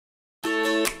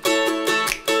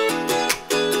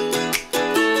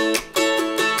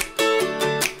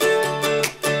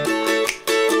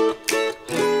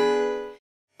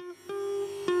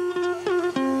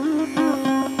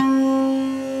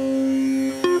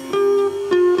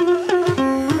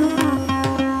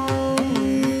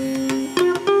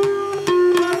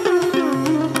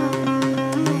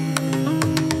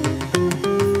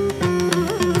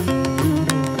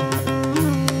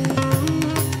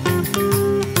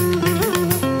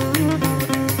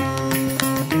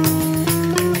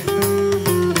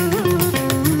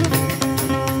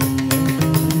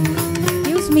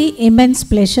immense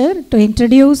pleasure to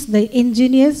introduce the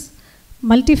ingenious,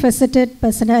 multifaceted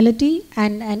personality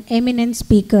and an eminent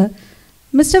speaker.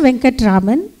 Mr.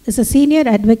 Venkataraman is a senior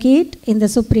advocate in the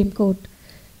Supreme Court.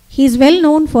 He is well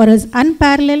known for his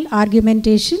unparalleled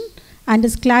argumentation and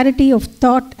his clarity of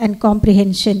thought and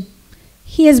comprehension.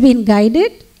 He has been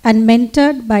guided and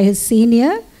mentored by his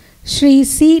senior, Sri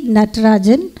C.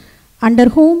 Natarajan, under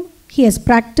whom he has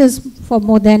practiced for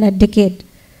more than a decade.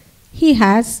 He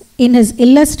has, in his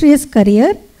illustrious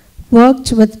career,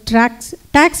 worked with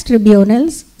tax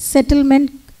tribunals,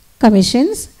 settlement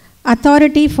commissions,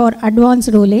 authority for advance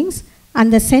rulings,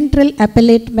 and the central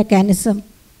appellate mechanism.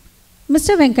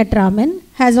 Mr. Venkataraman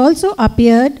has also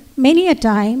appeared many a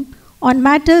time on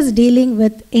matters dealing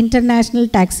with international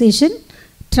taxation,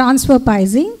 transfer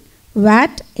pricing,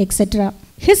 VAT, etc.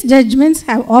 His judgments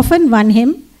have often won him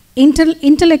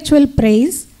intellectual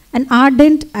praise and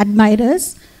ardent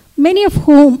admirers, many of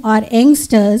whom are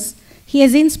youngsters he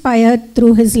has inspired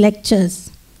through his lectures.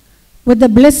 With the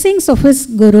blessings of his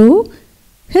Guru,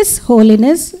 His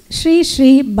Holiness Sri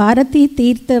Sri Bharati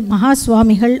Tirtha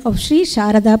Mahaswamihal of Sri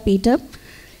Sharada Peetham,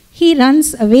 he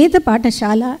runs a Veda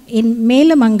Patashala in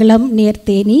Melamangalam near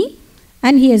Theni,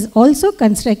 and he has also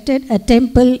constructed a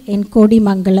temple in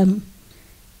Kodimangalam.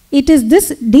 It is this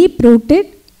deep-rooted,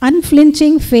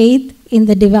 unflinching faith in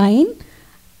the divine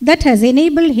that has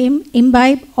enabled him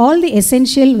imbibe all the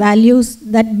essential values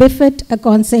that befit a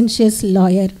conscientious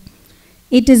lawyer.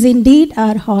 It is indeed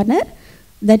our honor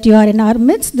that you are in our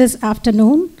midst this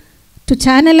afternoon to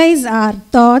channelize our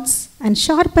thoughts and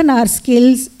sharpen our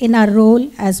skills in our role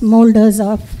as molders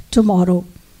of tomorrow.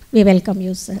 We welcome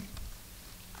you, sir.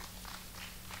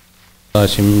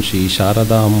 Shri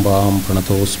Sharadambam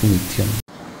Pranatosmi Nityam.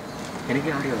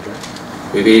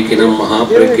 Vivekinam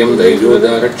Mahapragyam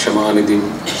Daivyoddhara Kshamanidhim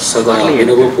Sada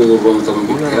Vinavapurvam Tam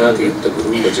Vidyatirtha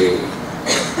Gurum Bhaje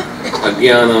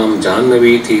Ajnanam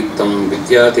Jannavi Tirtham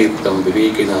Vidyatirtham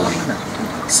Vivekinam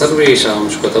Sarvesham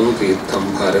Shukhatam Tirtham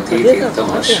Bharati Tirtham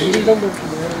Ashri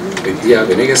Vidya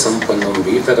Vinaya Sampannam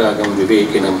Vitaragam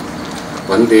Vivekinam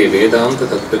Vande Vedanta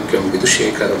Tattvakyam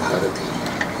Vidushekara Bharati.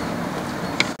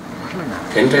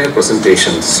 Entire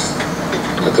presentations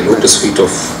at the lotus feet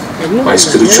of my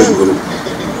spiritual Guru.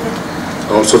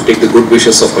 I also take the good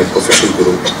wishes of my professional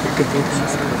Guru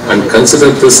and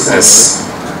consider this as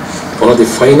one of the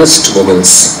finest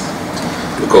moments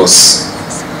because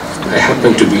I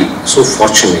happen to be so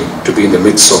fortunate to be in the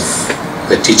midst of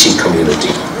the teaching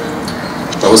community.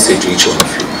 Namaste to each one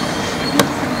of you.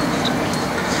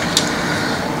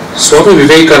 Swami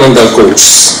Vivekananda quotes,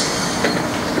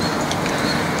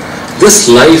 "This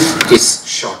life is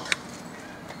short.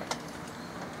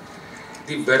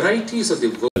 The varieties of the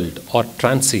world are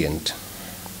transient,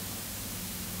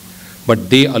 but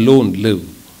they alone live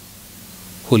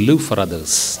who live for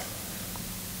others.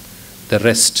 The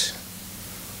rest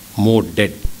more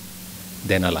dead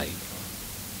than alive."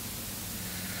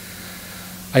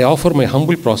 I offer my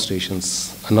humble prostrations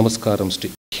and namaskarams to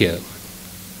here,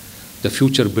 the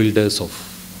future builders of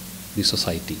the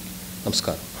society.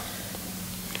 Namaskar.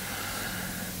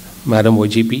 Madam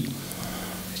OGP,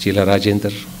 Sheila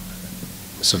Rajender,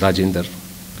 Mr. Rajender,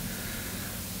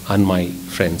 and my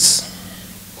friends.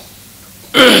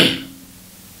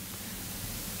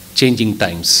 Changing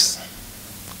times,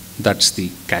 that's the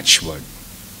catchword.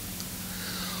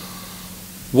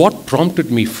 What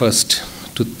prompted me first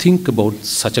to think about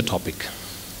such a topic?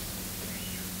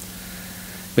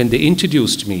 When they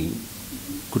introduced me,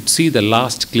 could see the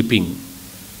last clipping,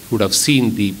 would have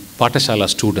seen the Patashala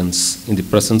students in the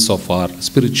presence of our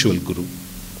spiritual Guru.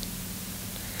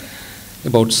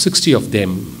 About 60 of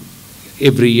them,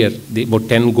 every year, about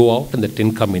 10 go out and the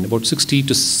 10 come in. About 60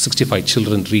 to 65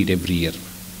 children read every year.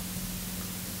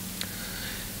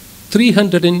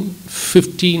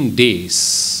 315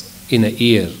 days in a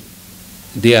year,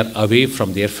 they are away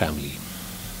from their family.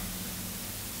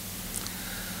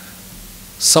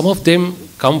 Some of them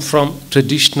come from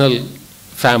traditional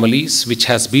families which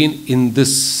has been in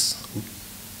this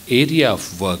area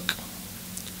of work.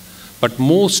 But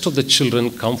most of the children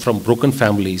come from broken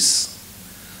families,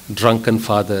 drunken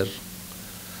father,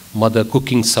 mother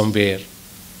cooking somewhere,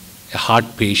 a heart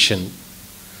patient,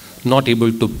 not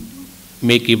able to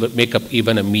make up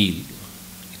even a meal.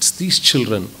 It's these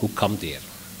children who come there.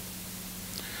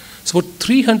 So about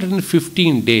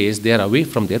 315 days they are away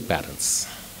from their parents.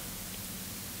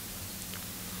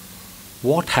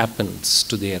 What happens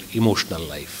to their emotional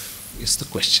life is the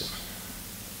question.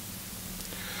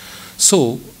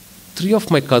 So 3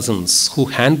 of my cousins who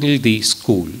handle the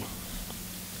school,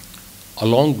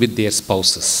 along with their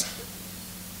spouses,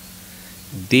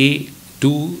 they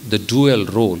do the dual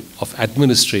role of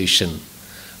administration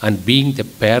and being the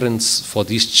parents for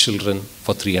these children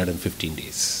for 315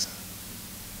 days.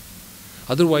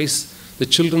 Otherwise, the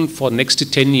children for next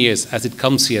 10 years, as it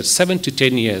comes here, 7 to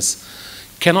 10 years,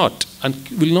 cannot and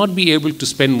will not be able to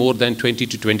spend more than 20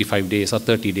 to 25 days or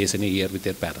 30 days in a year with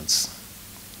their parents.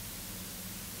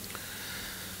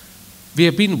 We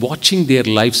have been watching their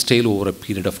lifestyle over a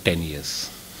period of 10 years.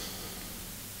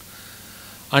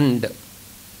 And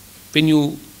when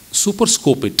you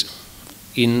superscope it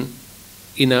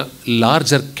in a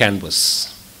larger canvas,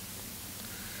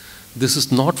 this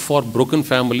is not for broken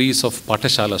families of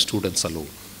Pathashala students alone.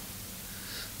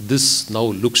 This now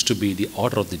looks to be the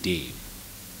order of the day.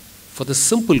 For the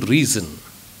simple reason,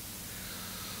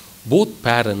 both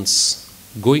parents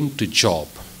going to job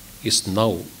is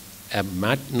now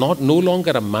no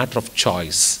longer a matter of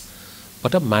choice,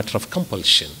 but a matter of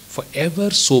compulsion for ever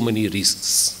so many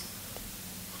reasons.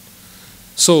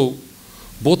 So,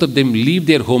 both of them leave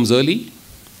their homes early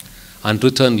and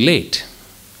return late.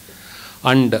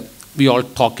 And we all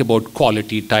talk about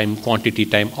quality time, quantity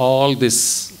time, all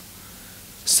these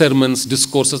sermons,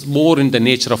 discourses, more in the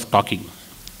nature of talking.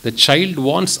 The child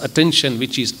wants attention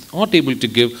which he is not able to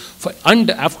give. And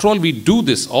after all, we do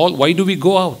this. Why do we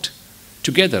go out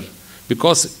together?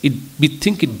 Because we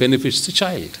think it benefits the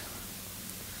child.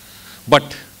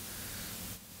 But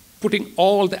putting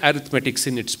all the arithmetics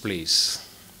in its place,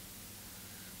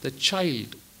 the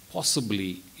child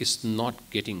possibly is not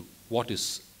getting what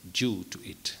is due to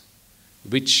it,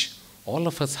 which all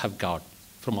of us have got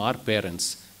from our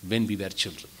parents when we were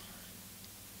children.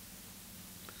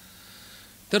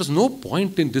 There is no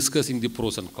point in discussing the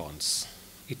pros and cons.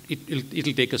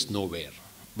 It'll take us nowhere.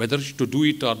 Whether to do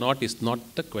it or not is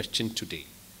not the question today,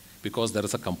 because there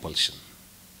is a compulsion.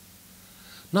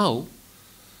 Now,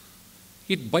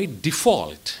 by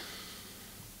default,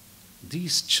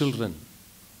 these children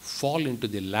fall into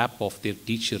the lap of their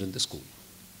teacher in the school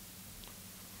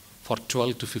for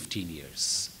 12 to 15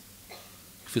 years.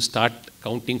 If you start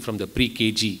counting from the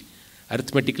pre-KG,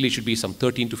 arithmetically it should be some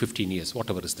 13 to 15 years,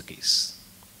 whatever is the case.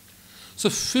 So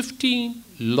 15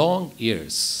 long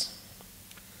years,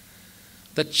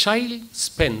 the child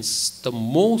spends the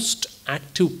most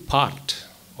active part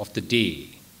of the day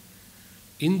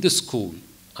in the school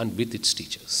and with its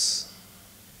teachers.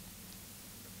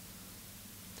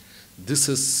 This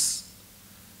is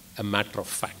a matter of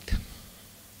fact.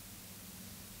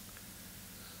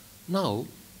 Now,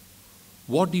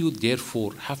 what do you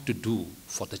therefore have to do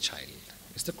for the child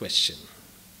is the question.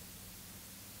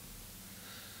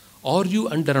 Are you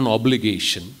under an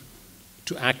obligation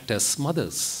to act as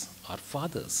mothers or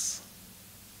fathers?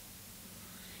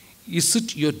 Is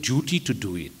it your duty to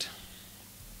do it?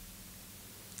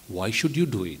 Why should you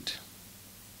do it?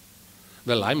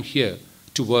 Well, I'm here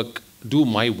to do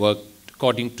my work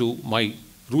according to my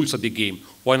rules of the game.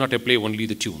 Why not I play only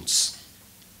the tunes?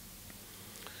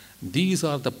 These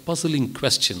are the puzzling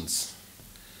questions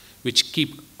which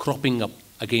keep cropping up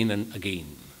again and again.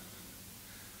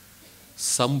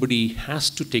 Somebody has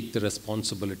to take the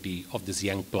responsibility of this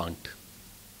young plant.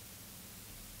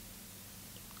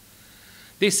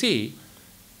 They say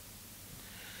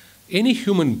any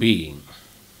human being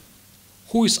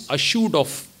who is assured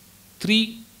of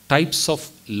 3 types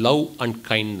of love and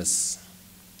kindness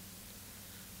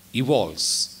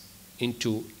evolves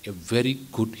into a very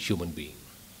good human being.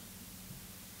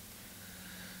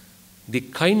 The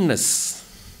kindness,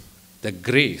 the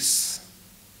grace,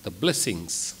 the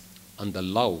blessings, and the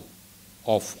love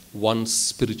of one's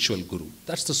spiritual guru.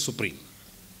 That's the supreme.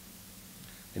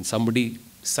 And somebody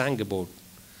sang about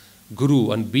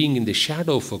guru and being in the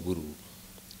shadow of a guru.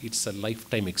 It's a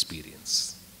lifetime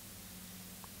experience.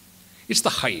 It's the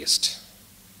highest,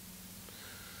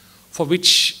 for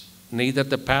which neither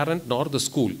the parent nor the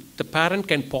school, the parent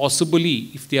can possibly,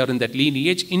 if they are in that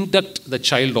lineage, induct the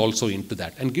child also into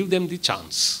that and give them the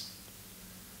chance.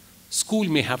 School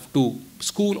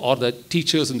or the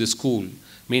teachers in the school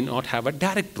may not have a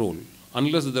direct role,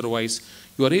 unless otherwise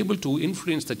you are able to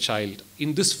influence the child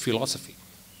in this philosophy.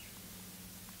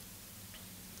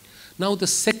 Now the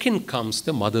second comes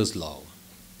the mother's love,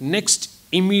 next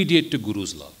immediate to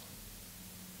guru's love.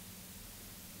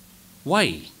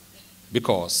 Why?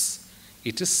 Because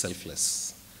it is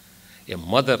selfless. A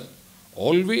mother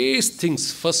always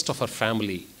thinks first of her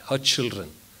family, her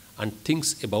children, and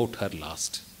thinks about her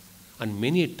last. And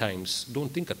many times don't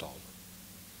think at all.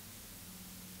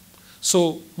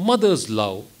 So mother's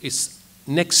love is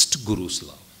next guru's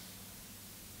love.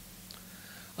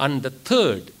 And the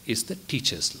third is the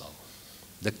teacher's love.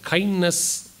 The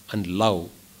kindness and love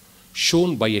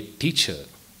shown by a teacher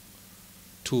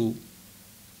to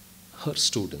her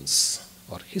students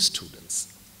or his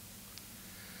students.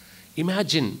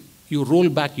 Imagine you roll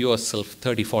back yourself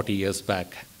 30, 40 years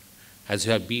back as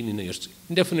you have been in your,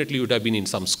 definitely you would have been in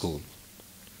some school.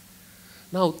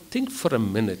 Now think for a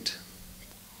minute,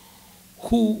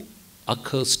 who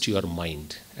occurs to your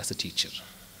mind as a teacher?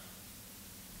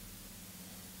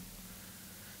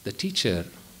 The teacher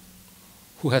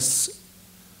who has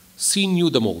seen you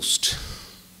the most.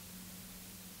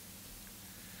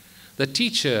 The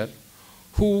teacher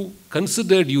who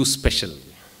considered you special.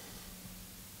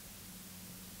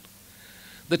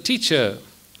 The teacher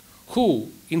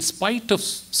who, in spite of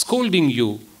scolding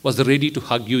you, was ready to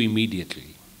hug you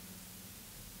immediately.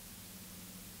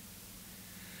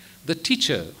 The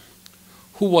teacher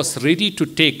who was ready to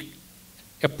take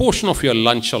a portion of your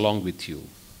lunch along with you,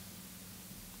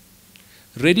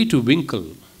 ready to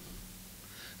winkle,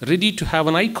 ready to have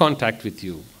an eye contact with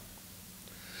you,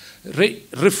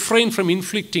 refrain from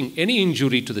inflicting any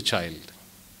injury to the child.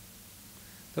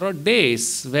 There are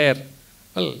days where,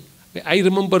 well, I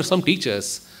remember some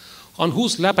teachers on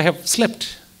whose lap I have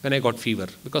slept when I got fever,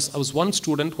 because I was one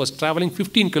student who was traveling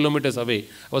 15 kilometers away.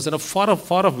 I was in a far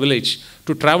off village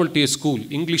to travel to a school,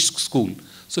 English school.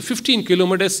 So 15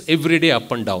 kilometers every day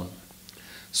up and down.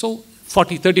 So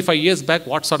 40, 35 years back,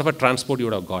 what sort of a transport you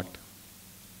would have got?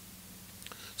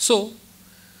 So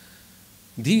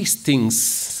these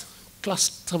things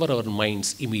cluster our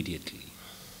minds immediately.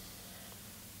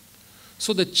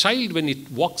 So the child, when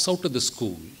it walks out of the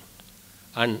school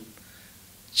and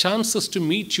chances to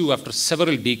meet you after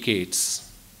several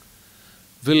decades,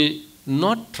 will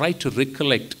not try to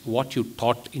recollect what you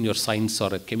taught in your science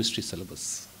or a chemistry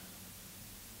syllabus.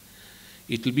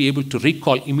 It will be able to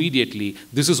recall immediately,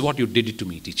 this is what you did it to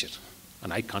me, teacher.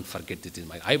 And I can't forget it.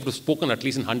 I've spoken at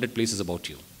least in 100 places about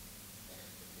you.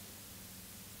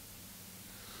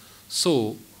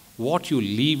 So, what you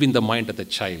leave in the mind of the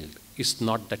child is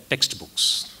not the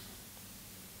textbooks.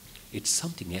 It's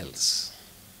something else.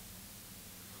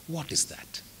 What is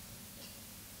that?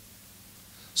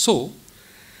 So,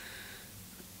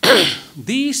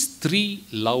 these three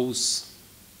loves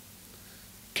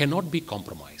cannot be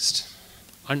compromised.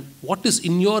 And what is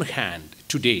in your hand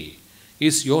today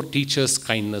is your teacher's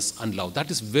kindness and love.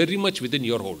 That is very much within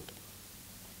your hold.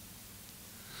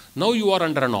 Now you are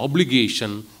under an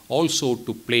obligation also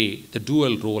to play the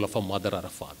dual role of a mother or a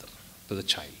father to the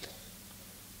child,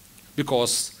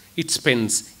 because it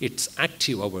spends its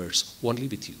active hours only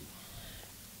with you.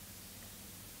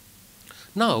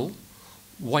 Now,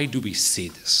 why do we say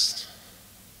this?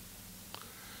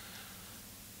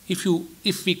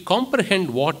 If we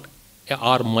comprehend what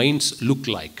our minds look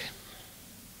like,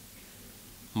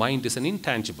 mind is an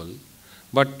intangible,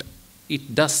 but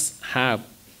it does have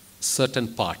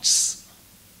certain parts.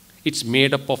 It's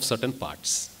made up of certain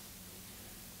parts.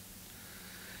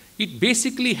 It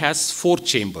basically has 4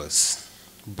 chambers,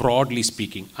 broadly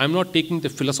speaking. I'm not taking the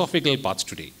philosophical parts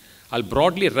today. I'll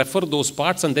broadly refer those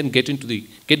parts and then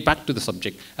get back to the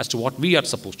subject as to what we are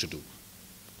supposed to do.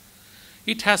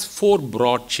 It has 4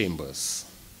 broad chambers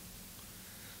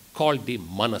called the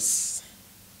manas,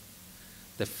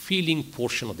 the feeling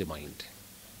portion of the mind.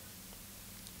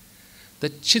 The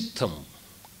chittam,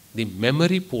 the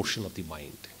memory portion of the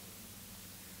mind.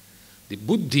 The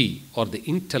buddhi, or the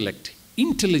intellect,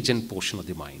 intelligent portion of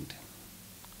the mind.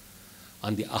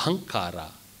 And the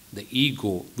ahankara, the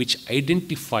ego, which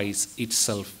identifies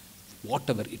itself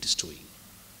whatever it is doing.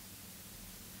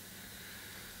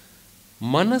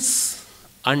 Manas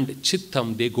and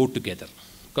chittam, they go together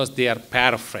because they are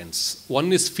pair of friends.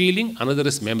 One is feeling, another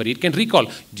is memory. It can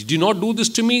recall, did you not do this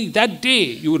to me that day?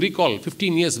 You recall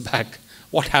 15 years back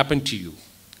what happened to you.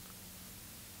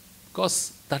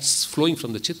 Because that's flowing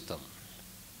from the chittam.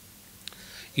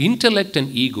 Intellect and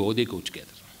ego, they go together,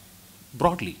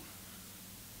 broadly.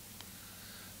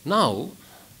 Now,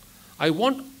 I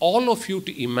want all of you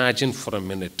to imagine for a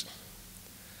minute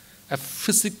a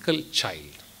physical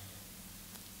child,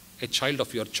 a child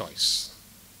of your choice.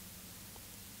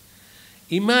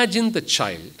 Imagine the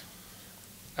child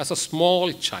as a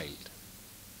small child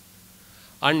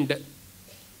and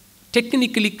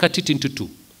technically cut it into 2.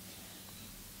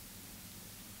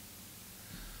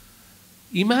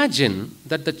 Imagine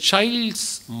that the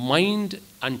child's mind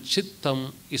and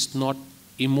chittam is not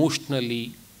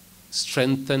emotionally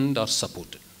strengthened or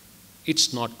supported.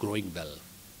 It's not growing well.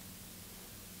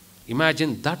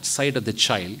 Imagine that side of the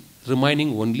child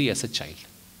remaining only as a child.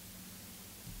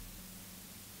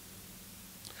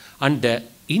 And the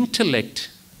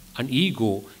intellect and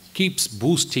ego keeps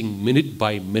boosting minute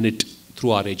by minute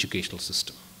through our educational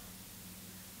system.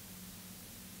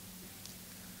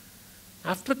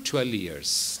 After 12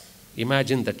 years,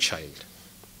 Imagine that child.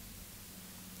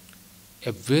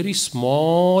 A very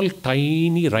small,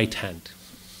 tiny right hand.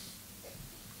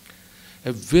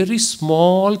 A very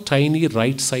small, tiny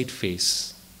right side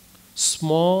face.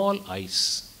 Small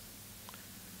eyes.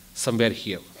 Somewhere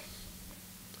here.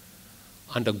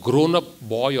 And a grown-up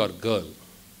boy or girl.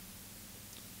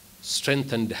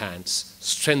 Strengthened hands,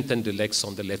 strengthened legs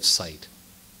on the left side.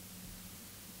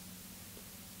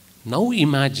 Now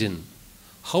imagine,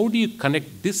 how do you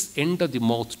connect this end of the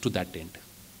mouth to that end?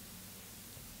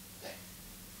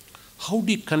 How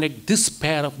do you connect this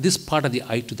part of the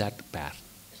eye to that pair?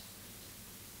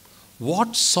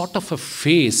 What sort of a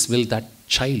face will that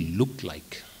child look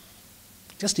like?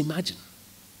 Just imagine.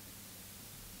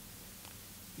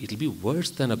 It will be worse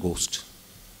than a ghost.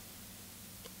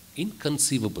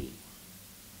 Inconceivable.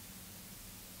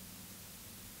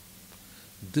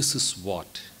 This is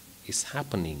what is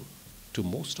happening to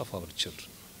most of our children.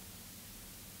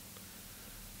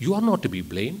 You are not to be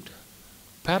blamed.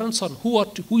 Parents are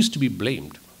who is to be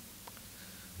blamed?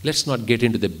 Let's not get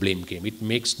into the blame game. It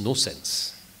makes no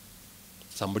sense.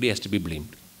 Somebody has to be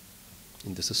blamed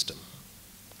in the system.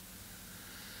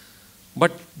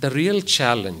 But the real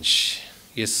challenge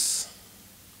is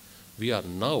we are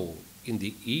now in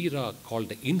the era called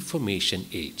the information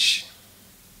age.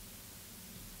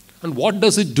 And what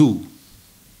does it do?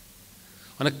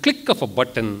 On a click of a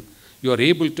button, you are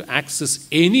able to access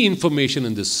any information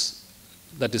in this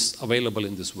that is available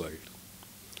in this world.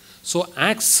 So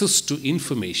access to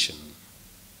information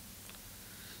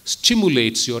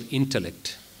stimulates your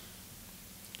intellect.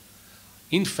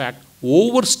 In fact,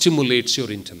 overstimulates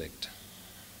your intellect.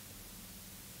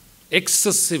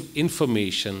 Excessive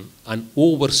information and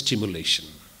overstimulation.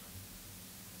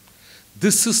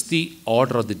 This is the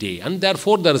order of the day, and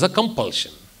therefore there is a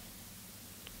compulsion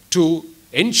to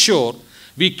ensure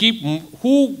we keep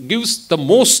who gives the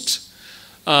most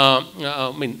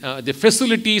the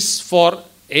facilities for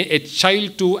a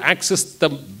child to access the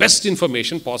best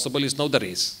information possible is now the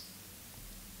race.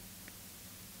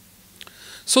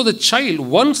 So the child,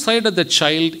 one side of the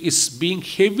child is being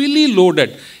heavily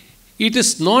loaded. It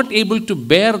is not able to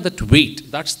bear that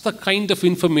weight. That's the kind of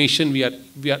information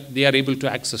they are able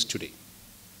to access today.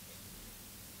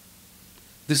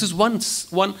 This is one.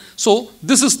 So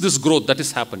this is this growth that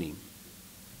is happening.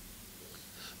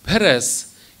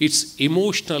 Whereas its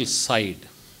emotional side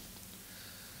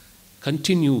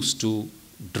continues to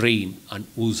drain and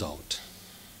ooze out.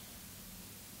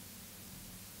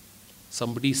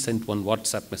 Somebody sent one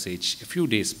WhatsApp message a few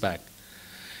days back.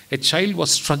 A child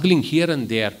was struggling here and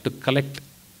there to collect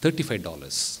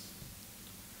 $35.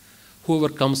 Whoever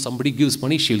comes, somebody gives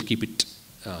money, she'll keep it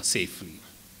safely.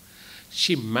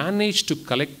 She managed to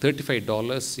collect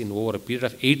 $35 in over a period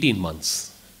of 18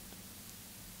 months.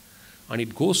 And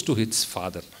it goes to its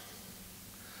father.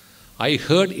 I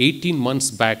heard 18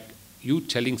 months back you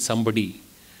telling somebody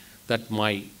that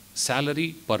my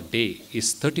salary per day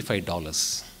is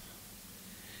 $35.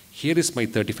 Here is my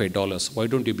 $35. Why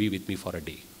don't you be with me for a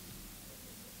day?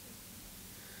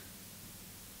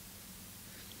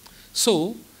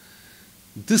 So,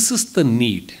 this is the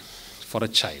need for a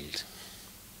child.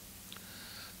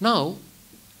 Now,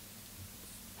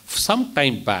 some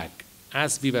time back,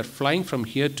 as we were flying from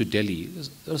here to Delhi,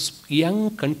 a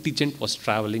young contingent was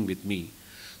traveling with me,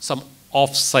 some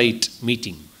off-site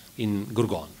meeting in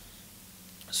Gurgaon.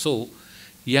 So,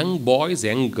 young boys,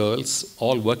 young girls,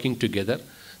 all working together,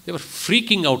 they were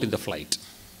freaking out in the flight.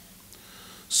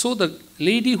 So, the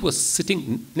lady who was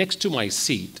sitting next to my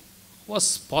seat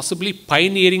was possibly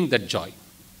pioneering that joy.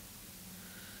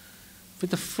 When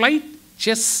the flight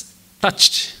just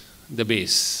touched the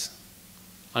base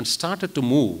and started to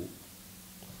move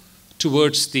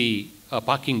towards the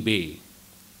parking bay,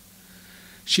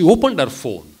 she opened her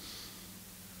phone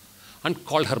and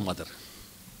called her mother.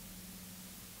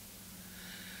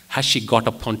 Has she got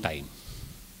up on time?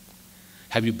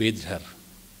 Have you bathed her?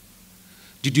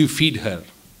 Did you feed her?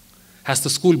 Has the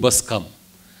school bus come?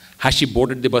 Has she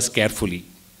boarded the bus carefully?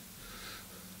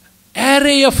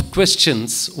 Array of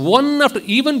questions, one after,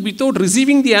 even without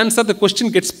receiving the answer, the question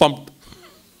gets pumped.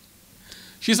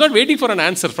 She's not waiting for an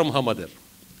answer from her mother.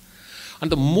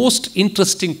 And the most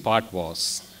interesting part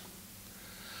was,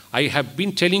 I have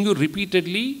been telling you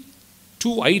repeatedly,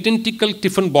 two identical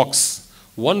tiffin boxes,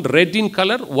 one red in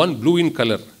color, one blue in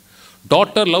color.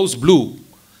 Daughter loves blue,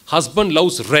 husband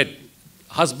loves red.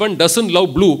 Husband doesn't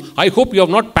love blue. I hope you have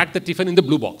not packed the tiffin in the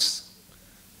blue box.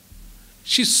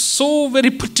 She's so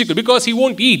very particular because he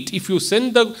won't eat. If you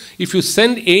send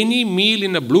any meal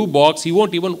in a blue box, he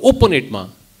won't even open it, ma.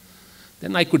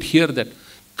 Then I could hear that.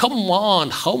 Come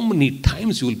on, how many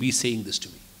times you will be saying this to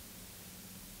me?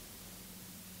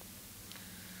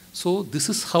 So this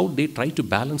is how they try to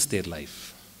balance their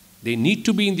life. They need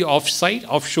to be in the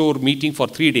offshore meeting for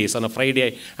 3 days on a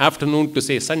Friday afternoon to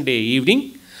say Sunday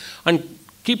evening, and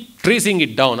keep tracing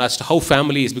it down as to how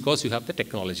family is, because you have the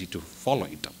technology to follow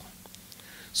it up.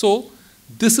 So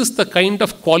this is the kind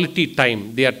of quality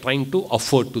time they are trying to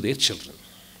afford to their children.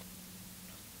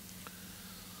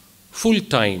 Full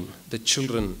time, the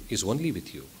children is only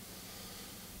with you.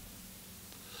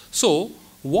 So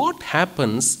what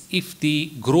happens if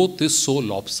the growth is so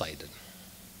lopsided?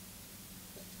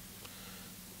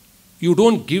 You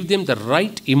don't give them the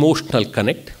right emotional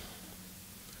connect,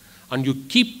 and you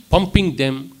keep pumping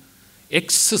them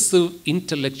excessive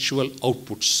intellectual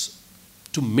outputs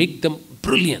to make them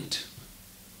brilliant,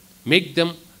 make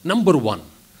them number one.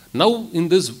 Now in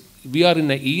this, we are in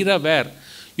an era where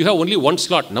you have only one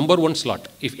slot, number one slot.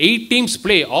 If 8 teams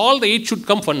play, all the 8 should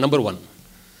come for number one.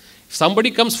 If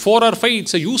somebody comes 4 or 5,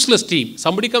 it's a useless team.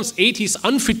 Somebody comes 8, he's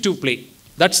unfit to play.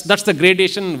 That's the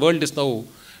gradation world is now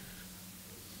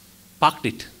parked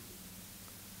it.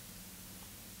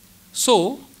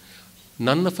 So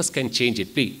none of us can change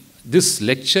it. Please, this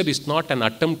lecture is not an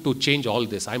attempt to change all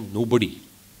this. I'm nobody.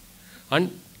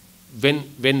 And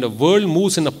when the world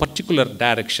moves in a particular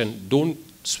direction, don't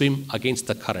swim against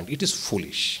the current. It is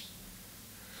foolish.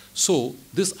 So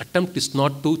this attempt is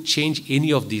not to change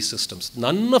any of these systems.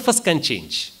 None of us can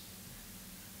change.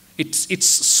 It's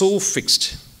so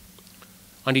fixed,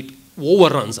 and it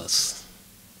overruns us.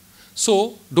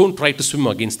 So don't try to swim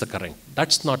against the current.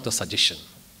 That's not the suggestion.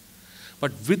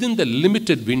 But within the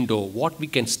limited window, what we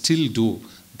can still do,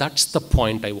 that's the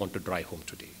point I want to drive home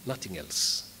today. Nothing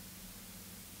else.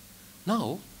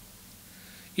 Now,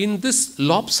 in this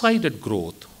lopsided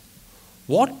growth,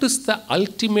 what is the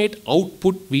ultimate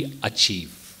output we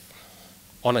achieve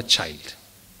on a child?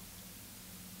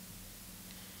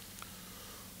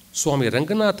 Swami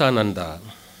Ranganathananda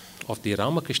of the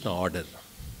Ramakrishna order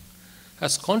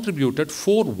has contributed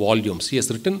 4 volumes. He has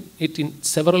written it in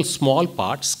several small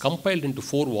parts, compiled into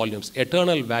 4 volumes,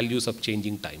 Eternal Values of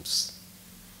Changing Times.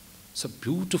 It's a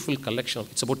beautiful collection.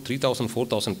 It's about 3,000,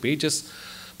 4,000 pages,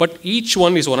 but each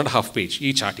one is 1.5 page,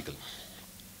 each article.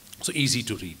 So easy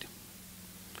to read.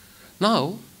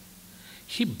 Now,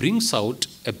 he brings out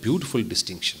a beautiful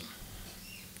distinction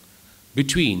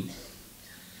between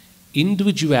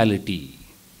individuality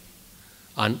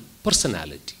and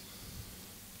personality.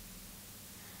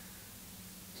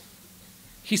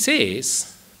 He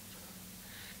says,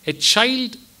 a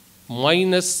child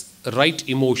minus right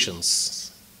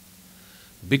emotions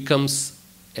becomes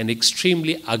an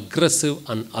extremely aggressive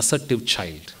and assertive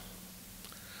child,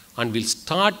 and will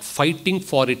start fighting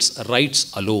for its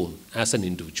rights alone as an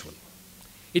individual.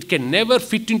 It can never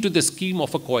fit into the scheme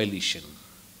of a coalition.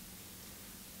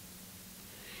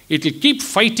 It will keep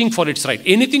fighting for its right.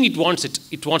 Anything it wants,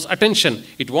 it wants attention,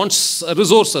 it wants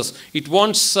resources, it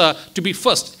wants to be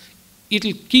first. It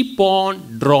will keep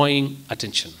on drawing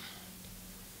attention.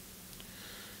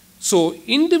 So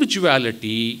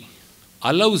individuality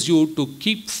allows you to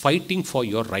keep fighting for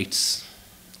your rights.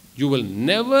 You will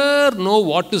never know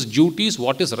what is duties,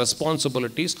 what is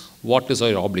responsibilities, what is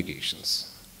your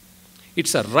obligations.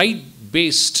 It's a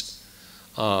right-based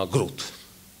growth.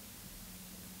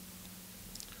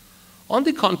 On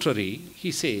the contrary,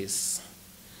 he says,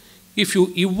 if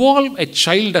you evolve a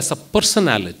child as a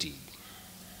personality,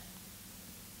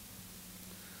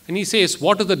 and he says,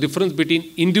 what is the difference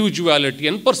between individuality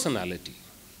and personality?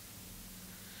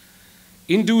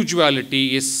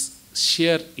 Individuality is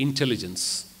sheer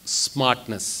intelligence,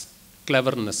 smartness,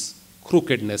 cleverness,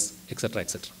 crookedness, etc.,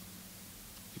 etc.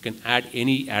 You can add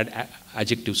any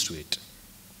adjectives to it.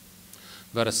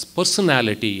 Whereas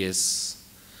personality is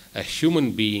a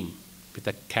human being with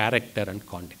a character and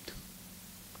conduct.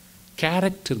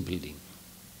 Character building.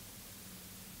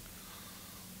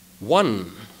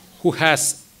 One who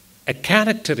has a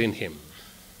character in him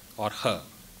or her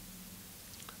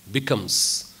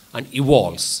becomes and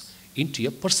evolves into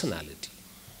a personality.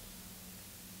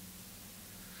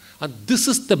 And this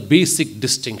is the basic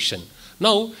distinction.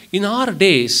 Now, in our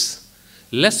days,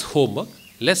 less homework,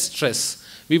 less stress.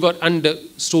 We were under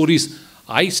stories.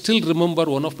 I still remember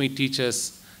one of my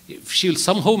teachers. She'll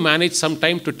somehow manage some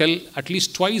time to tell at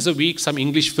least twice a week some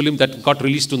English film that got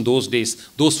released in those days.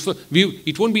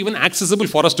 It won't be even accessible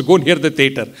for us to go near the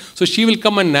theatre. So she will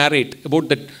come and narrate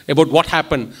about what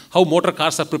happened, how motor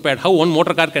cars are prepared, how one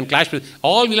motor car can clash with.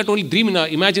 All we'll have to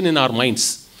only imagine in our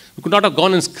minds. We could not have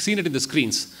gone and seen it in the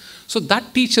screens. So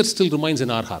that teacher still remains in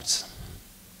our hearts.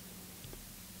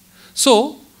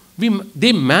 So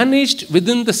they managed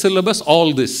within the syllabus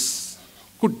all this.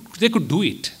 They could do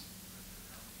it.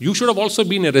 You should have also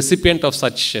been a recipient of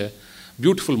such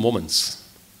beautiful moments.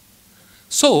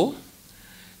 So,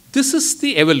 this is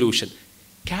the evolution.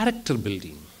 Character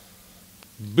building.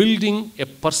 Building a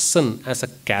person as a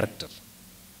character.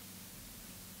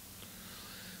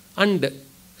 And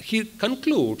he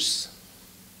concludes,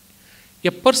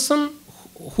 a person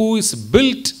who is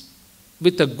built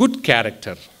with a good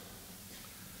character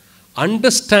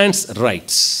understands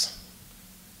rights.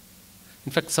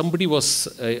 In fact, somebody was,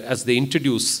 as they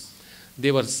introduced,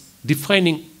 they were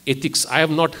defining ethics. I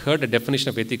have not heard a definition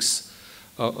of ethics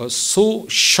so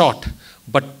short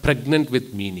but pregnant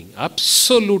with meaning.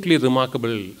 Absolutely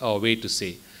remarkable way to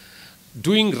say.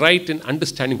 Doing right and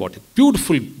understanding what.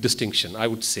 Beautiful distinction, I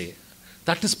would say.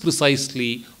 That is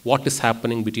precisely what is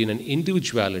happening between an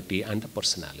individuality and a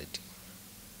personality.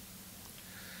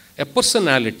 A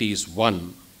personality is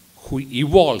one who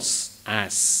evolves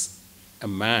as a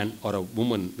man or a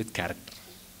woman with character.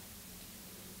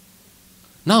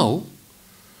 Now,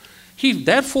 he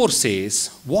therefore says,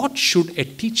 what should a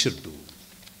teacher do?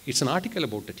 It's an article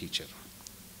about a teacher.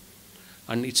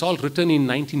 And it's all written in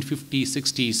 1950s,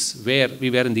 60s, where we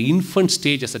were in the infant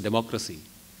stage as a democracy.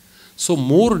 So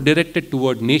more directed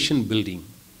toward nation building.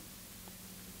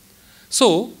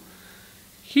 So,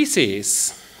 he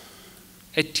says,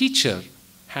 a teacher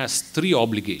has 3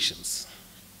 obligations.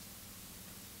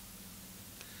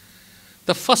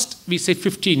 The first, we say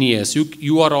 15 years.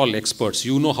 You are all experts.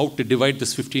 You know how to divide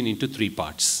this 15 into 3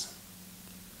 parts.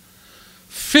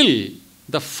 Fill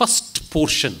the first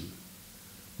portion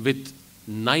with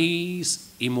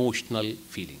nice emotional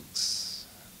feelings.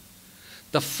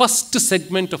 The first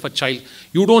segment of a child,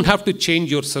 you don't have to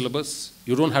change your syllabus.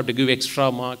 You don't have to give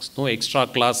extra marks, no extra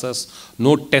classes,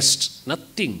 no tests,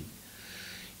 nothing.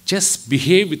 Just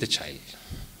behave with the child.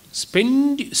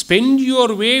 Spend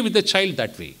your way with the child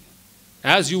that way.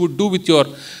 As you would do with your...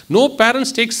 No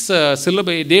parents takes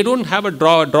syllabus. They don't have a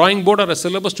drawing board or a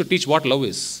syllabus to teach what love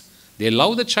is. They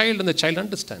love the child and the child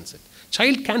understands it.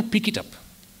 Child can't pick it up.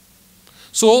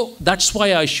 So that's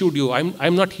why I assured you,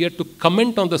 I'm not here to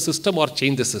comment on the system or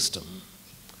change the system.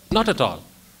 Not at all.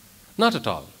 Not at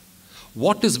all.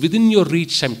 What is within your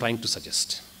reach, I'm trying to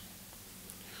suggest.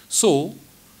 So,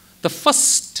 the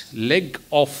first leg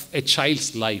of a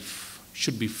child's life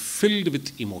should be filled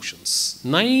with emotions.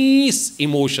 Nice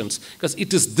emotions, because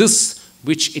it is this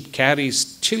which it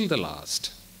carries till the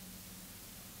last.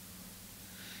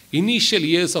 Initial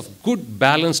years of good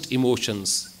balanced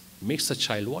emotions makes a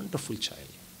child a wonderful child.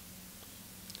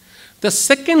 The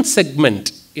second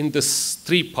segment in this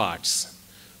 3 parts,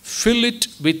 fill it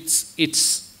with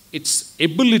its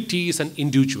abilities and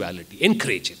individuality.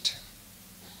 Encourage it.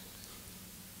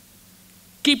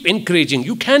 Keep encouraging.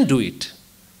 You can do it.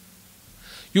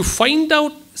 You find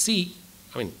out, see,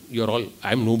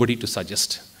 I'm nobody to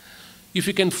suggest. If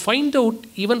you can find out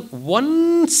even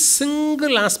one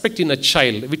single aspect in a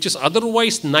child which is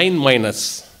otherwise 9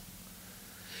 minus,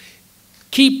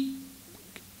 keep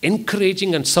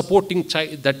encouraging and supporting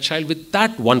that child with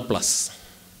that 1 plus.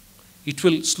 It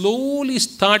will slowly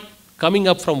start coming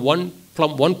up from 1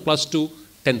 plus to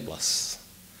 10 plus.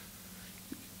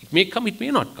 It may come, it may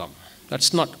not come.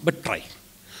 That's not, but try.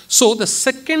 So the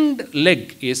second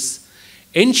leg is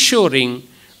ensuring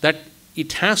that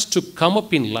it has to come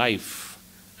up in life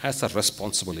as a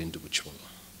responsible individual.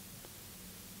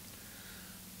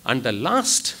 And the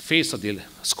last phase of the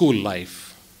school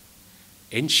life,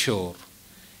 ensure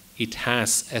it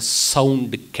has a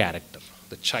sound character.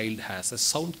 The child has a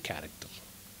sound character.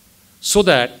 So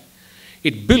that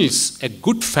it builds a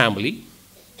good family,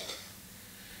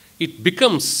 it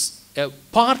becomes a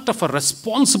part of a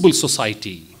responsible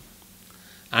society,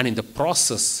 and in the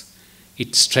process,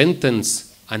 it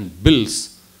strengthens and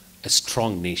builds a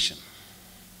strong nation.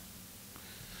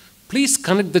 Please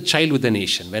connect the child with the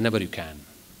nation whenever you can.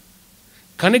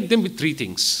 Connect them with 3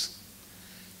 things: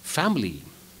 family,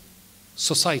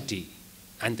 society,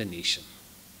 and the nation.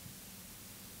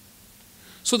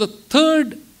 So the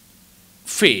third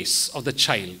phase of the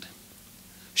child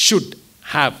should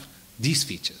have these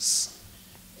features.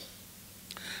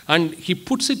 And he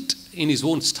puts it in his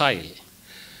own style.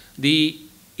 The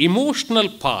emotional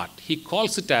part, he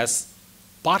calls it as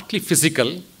partly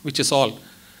physical, which is all.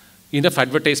 Enough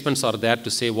advertisements are there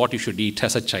to say what you should eat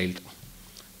as a child,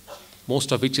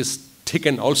 most of which is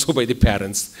taken also by the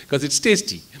parents because it's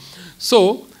tasty.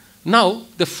 So now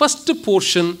the first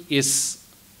portion is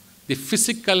the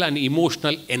physical and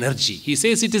emotional energy. He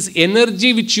says it is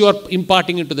energy which you are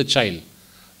imparting into the child,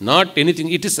 not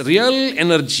anything. It is real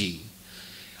energy.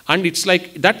 And it's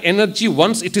like that energy,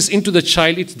 once it is into the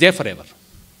child, it's there forever.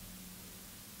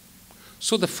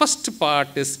 So the first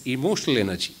part is emotional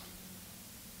energy.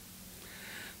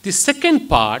 The second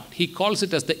part, he calls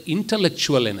it as the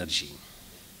intellectual energy.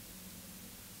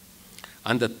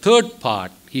 And the third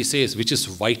part, he says, which is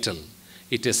vital,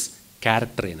 it is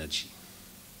character energy.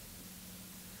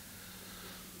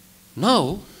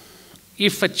 Now,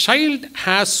 if a child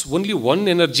has only one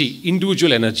energy,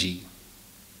 individual energy,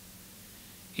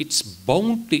 it's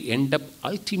bound to end up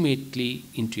ultimately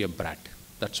into a brat.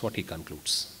 That's what he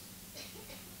concludes.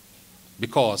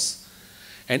 Because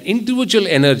an individual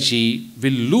energy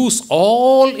will lose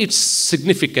all its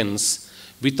significance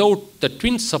without the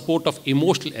twin support of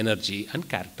emotional energy and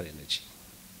character energy.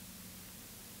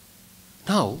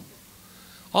 Now,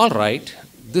 all right,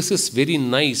 this is very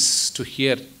nice to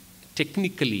hear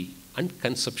technically and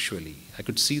conceptually. I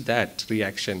could see that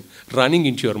reaction running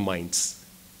into your minds.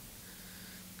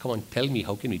 Come on, tell me,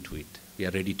 how can we do it? We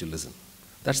are ready to listen.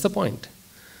 That's the point.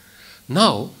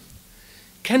 Now,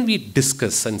 can we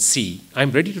discuss and see?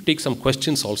 I'm ready to take some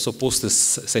questions also post this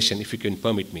session, if you can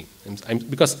permit me.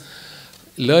 Because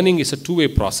learning is a two-way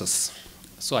process.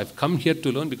 So I've come here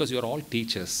to learn because you're all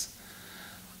teachers.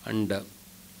 And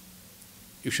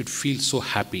you should feel so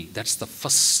happy. That's the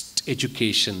first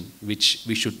education which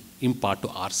we should impart to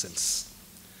ourselves.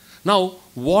 Now,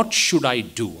 what should I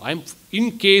do?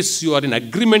 In case you are in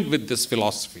agreement with this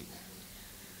philosophy.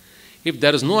 If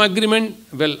there is no agreement,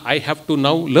 well, I have to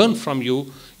now learn from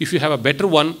you. If you have a better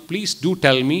one, please do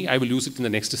tell me. I will use it in the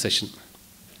next session.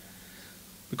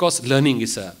 Because learning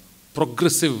is a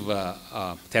progressive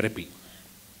therapy.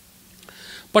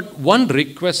 But one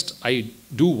request I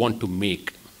do want to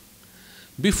make.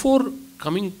 Before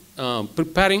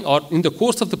preparing, or in the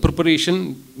course of the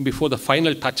preparation, before the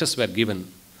final touches were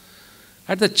given,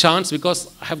 I had the chance,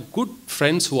 because I have good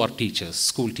friends who are teachers,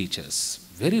 school teachers,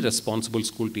 very responsible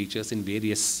school teachers in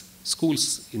various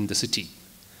schools in the city.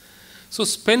 So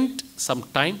spent some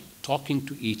time talking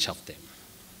to each of them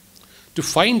to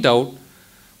find out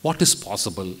what is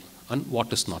possible and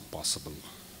what is not possible.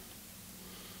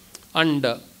 And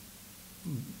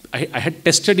I had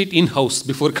tested it in-house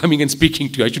before coming and speaking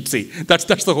to you, I should say. That's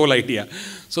the whole idea.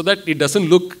 So that it doesn't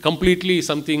look completely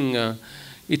something,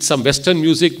 it's some Western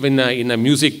music when in a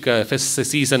music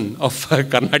season of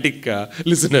Carnatic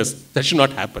listeners. That should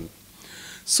not happen.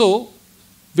 So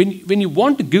when you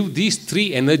want to give these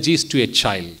three energies to a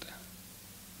child,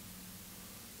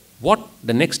 what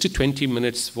the next 20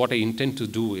 minutes, what I intend to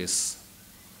do is,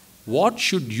 what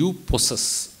should you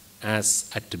possess as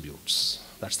attributes?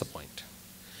 That's the point.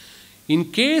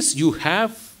 In case you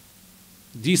have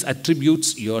these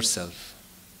attributes yourself,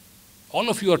 all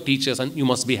of you are teachers and you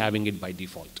must be having it by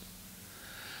default.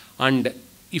 And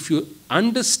if you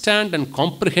understand and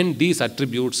comprehend these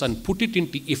attributes and put it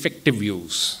into effective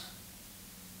use,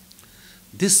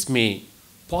 this may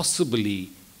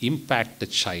possibly impact the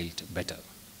child better.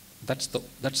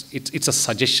 It's a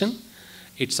suggestion,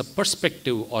 it's a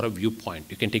perspective or a viewpoint.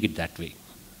 You can take it that way.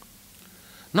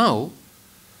 Now,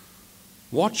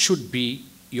 what should be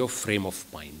your frame of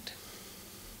mind?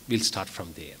 We'll start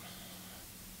from there.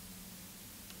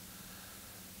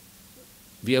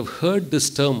 We have heard this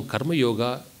term Karma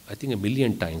Yoga, I think 1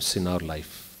 million times in our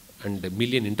life, and 1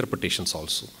 million interpretations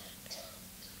also.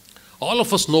 All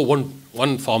of us know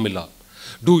one formula.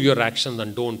 Do your actions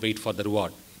and don't wait for the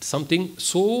reward. It's something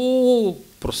so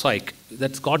prosaic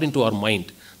that's got into our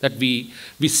mind that we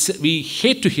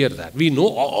hate to hear that. We know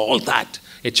all that.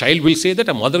 A child will say that,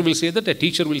 a mother will say that, a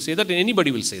teacher will say that, and anybody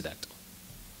will say that.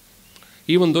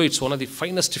 Even though it's one of the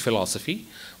finest philosophy,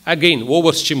 again,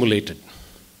 overstimulated.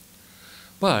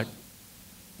 But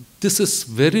this is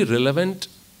very relevant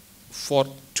for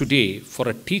today, for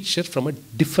a teacher from a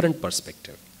different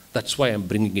perspective. That's why I'm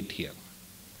bringing it here.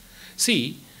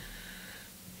 See,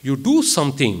 you do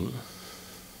something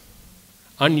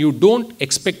and you don't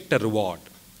expect a reward.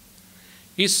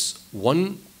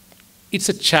 It's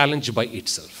a challenge by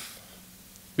itself.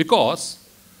 Because,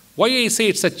 why I say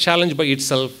it's a challenge by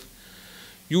itself,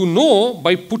 you know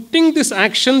by putting this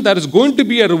action there is going to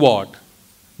be a reward,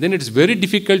 then it's very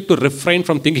difficult to refrain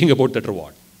from thinking about that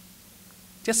reward.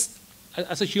 Just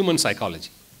as a human psychology.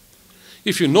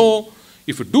 If you know,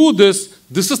 if you do this,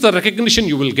 this is the recognition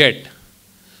you will get,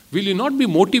 will you not be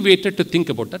motivated to think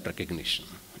about that recognition?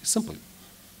 It's simple.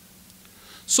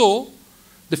 So,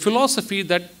 the philosophy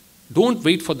that don't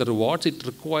wait for the rewards, it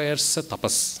requires a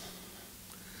tapas.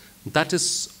 That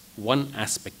is one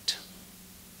aspect.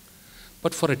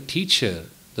 But for a teacher,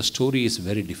 the story is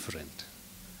very different.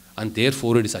 And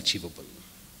therefore it is achievable.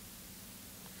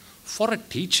 For a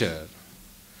teacher,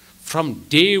 from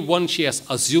day one she has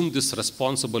assumed this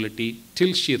responsibility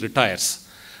till she retires.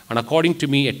 And according to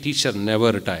me, a teacher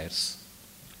never retires.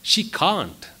 She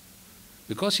can't,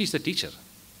 because she's a teacher,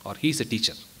 or he's a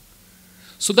teacher.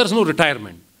 So there is no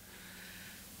retirement.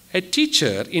 A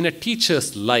teacher, in a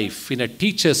teacher's life, in a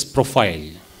teacher's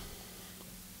profile,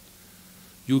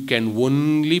 you can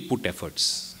only put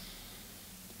efforts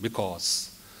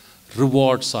because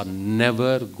rewards are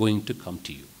never going to come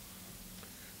to you.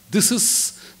 This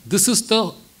is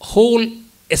the whole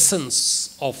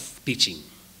essence of teaching.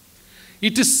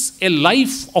 It is a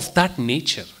life of that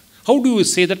nature. How do you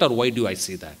say that, or why do I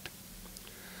say that?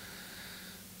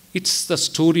 It's the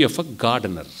story of a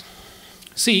gardener.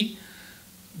 See,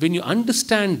 when you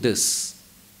understand this,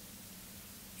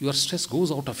 your stress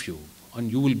goes out of you and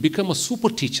you will become a super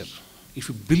teacher if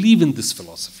you believe in this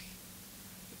philosophy.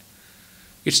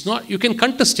 It's not, you can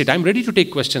contest it. I'm ready to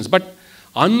take questions, but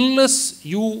unless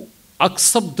you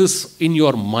accept this in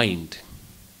your mind,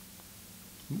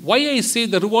 why I say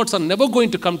the rewards are never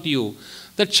going to come to you,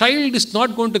 the child is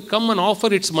not going to come and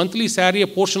offer its monthly salary, a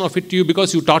portion of it to you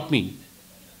because you taught me.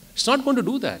 It's not going to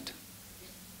do that.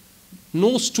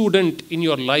 No student in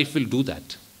your life will do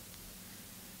that.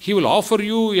 He will offer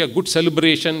you a good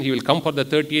celebration. He will come for the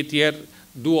 30th year,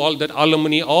 do all that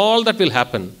alimony, all that will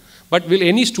happen. But will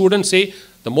any student say,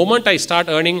 the moment I start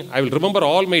earning, I will remember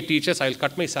all my teachers, I will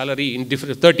cut my salary in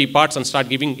different 30 parts and start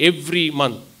giving every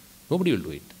month? Nobody will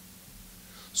do it.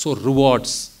 So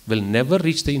rewards will never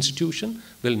reach the institution,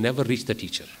 will never reach the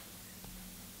teacher.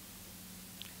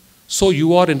 So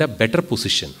you are in a better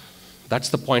position. That's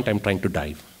the point I'm trying to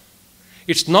dive.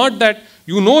 It's not that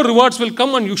you know rewards will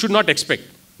come and you should not expect.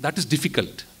 That is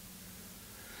difficult.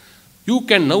 You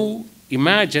can now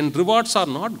imagine rewards are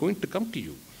not going to come to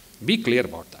you. Be clear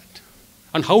about that.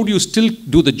 And how do you still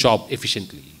do the job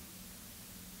efficiently?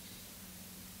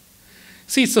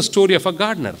 See, it's the story of a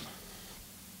gardener.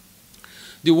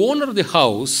 The owner of the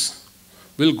house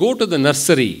will go to the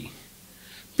nursery,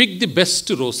 pick the best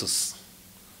roses,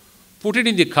 put it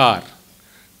in the car,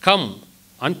 come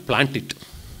and plant it.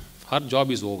 Her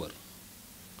job is over.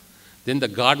 Then the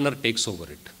gardener takes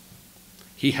over it.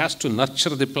 He has to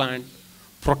nurture the plant,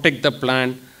 protect the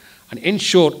plant, and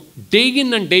ensure day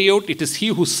in and day out it is he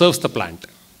who serves the plant.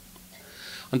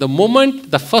 And the moment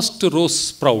the first rose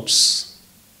sprouts,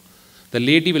 the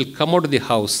lady will come out of the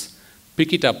house,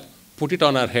 pick it up, put it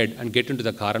on her head, and get into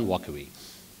the car and walk away.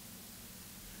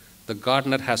 The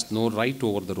gardener has no right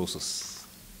over the roses.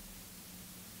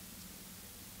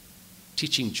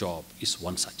 Teaching job is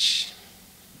one such.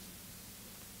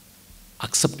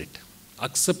 Accept it.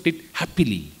 Accept it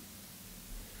happily.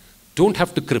 Don't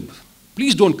have to crib.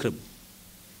 Please don't crib.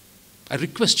 I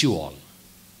request you all.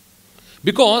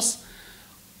 Because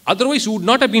otherwise you would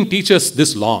not have been teachers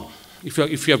this long if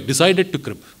you have decided to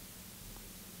crib.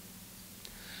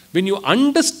 When you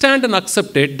understand and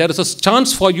accept it, there is a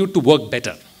chance for you to work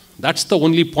better. That's the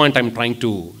only point I'm trying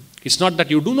to. It's not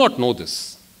that you do not know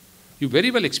this. You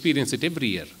very well experience it every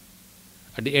year.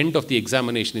 At the end of the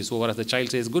examination is over, as the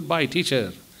child says, goodbye,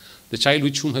 teacher. The child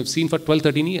which whom have seen for 12,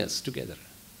 13 years together.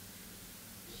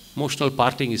 Emotional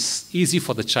parting is easy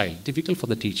for the child, difficult for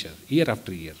the teacher, year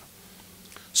after year.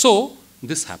 So,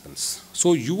 this happens.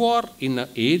 So, you are in an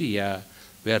area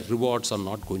where rewards are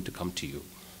not going to come to you.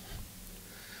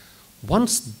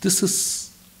 Once this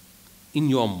is in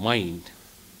your mind,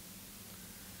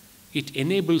 it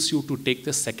enables you to take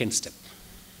the second step.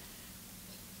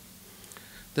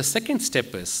 The second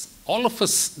step is, all of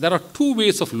us, there are two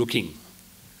ways of looking.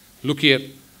 Look here,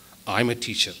 I'm a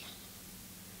teacher.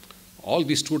 All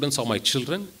these students are my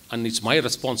children, and it's my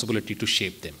responsibility to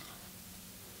shape them.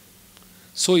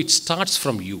 So it starts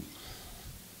from you.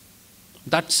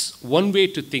 That's one way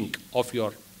to think of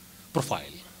your profile.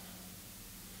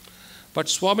 But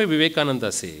Swami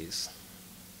Vivekananda says,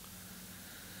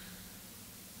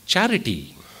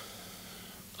 charity,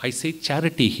 I say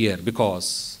charity here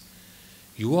because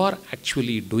you are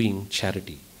actually doing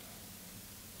charity.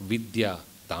 Vidya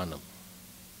Danam.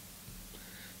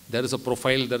 There is a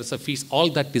profile, there is a feast, all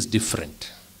that is different.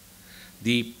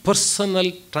 The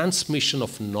personal transmission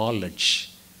of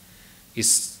knowledge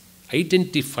is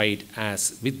identified as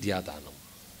Vidya Danam.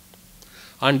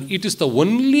 And it is the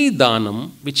only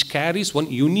Danam which carries one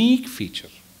unique feature.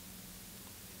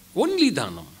 Only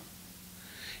Danam.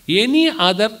 Any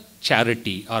other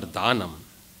charity or Danam,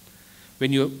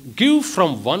 when you give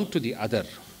from one to the other,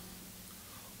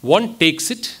 one takes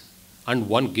it and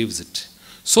one gives it.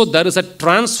 So there is a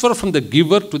transfer from the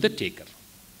giver to the taker.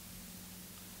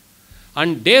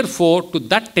 And therefore, to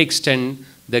that extent,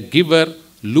 the giver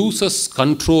loses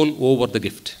control over the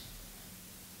gift,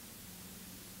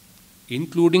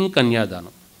 including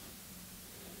Kanyadanam.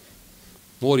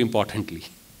 More importantly,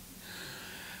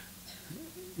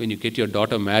 when you get your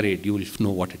daughter married, you will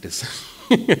know what it is.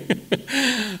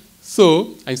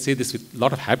 So I say this with a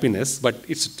lot of happiness, but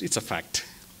it's a fact.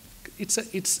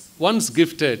 It's once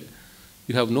gifted,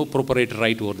 you have no proprietary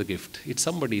right over the gift. It's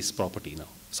somebody's property now.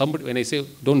 Somebody, when I say,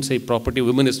 don't say property,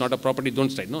 women is not a property, don't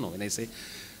say. No. When I say,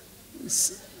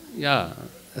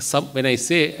 when I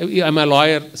say, I'm a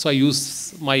lawyer, so I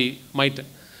use my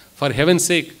for heaven's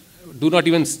sake, do not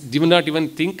even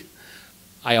think.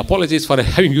 I apologize for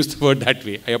having used the word that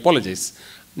way. I apologize.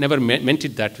 Never meant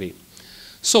it that way.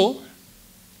 So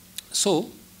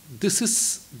this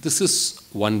is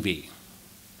one way.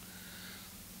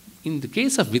 In the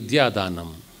case of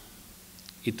Vidyadanam,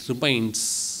 it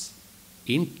remains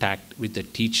intact with the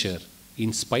teacher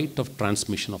in spite of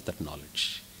transmission of that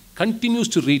knowledge. Continues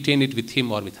to retain it with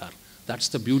him or with her. That's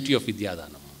the beauty of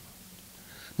Vidyadanam.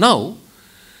 Now,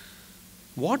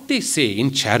 what they say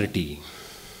in charity,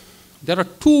 there are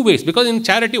two ways, because in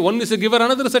charity, one is a giver,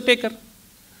 another is a taker.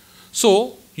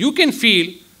 So, you can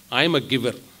feel, I am a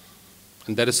giver,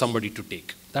 and there is somebody to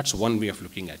take. That's one way of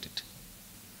looking at it.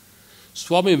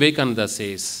 Swami Vivekananda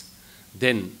says,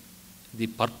 then the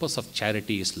purpose of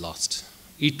charity is lost.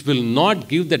 It will not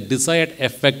give the desired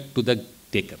effect to the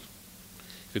taker.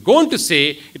 If you're going to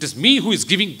say, it is me who is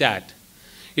giving that,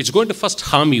 it's going to first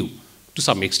harm you to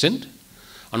some extent,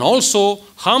 and also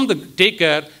harm the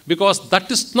taker, because that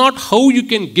is not how you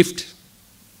can gift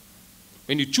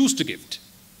when you choose to gift.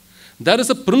 There is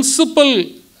a principle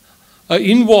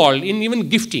involved in even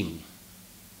gifting.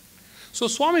 So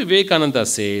Swami Vivekananda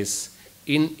says,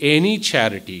 in any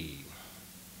charity,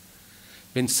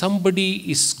 when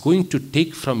somebody is going to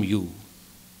take from you,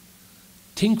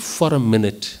 think for a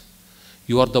minute,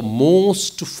 you are the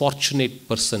most fortunate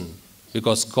person,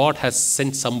 because God has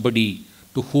sent somebody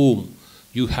to whom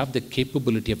you have the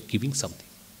capability of giving something,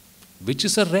 which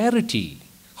is a rarity.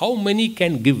 How many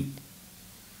can give?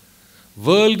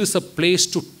 World is a place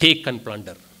to take and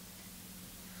plunder.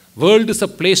 World is a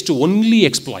place to only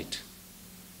exploit.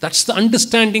 That's the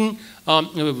understanding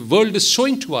world is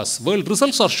showing to us. World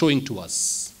results are showing to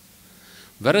us.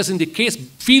 Whereas in the case,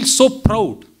 feel so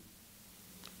proud.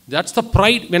 That's the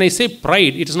pride. When I say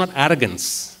pride, it is not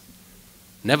arrogance.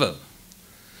 Never.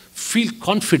 Feel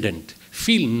confident.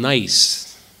 Feel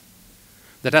nice.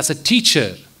 That as a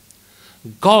teacher,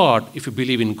 God, if you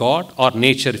believe in God, or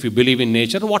nature, if you believe in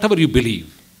nature, whatever you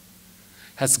believe,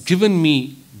 has given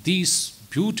me these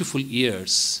beautiful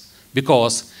years,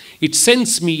 because it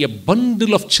sends me a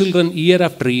bundle of children year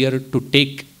after year to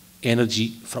take energy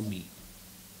from me.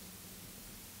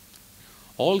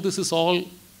 All this is all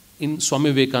in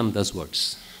Swami Vivekananda's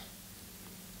words.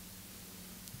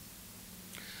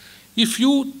 If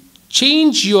you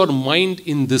change your mind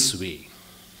in this way,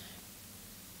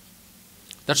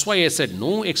 that's why I said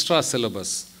no extra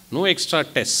syllabus, no extra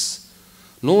tests,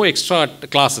 no extra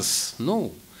classes.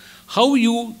 No. How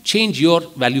you change your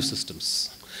value systems.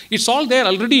 It's all there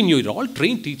already in you. You're all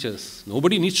trained teachers.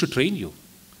 Nobody needs to train you.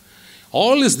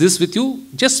 All is this with you.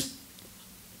 Just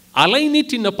align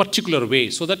it in a particular way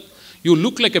so that you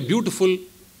look like a beautiful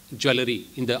jewelry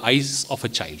in the eyes of a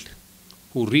child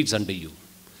who reads under you.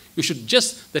 You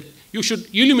should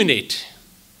illuminate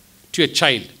to a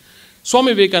child.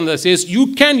 Swami Vivekananda says,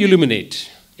 you can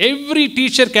illuminate. Every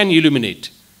teacher can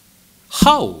illuminate.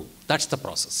 How? That's the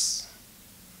process.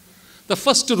 The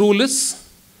first rule is,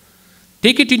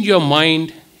 take it in your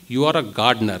mind, you are a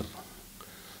gardener.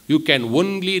 You can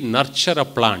only nurture a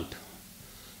plant.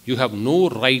 You have no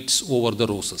rights over the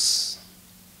roses.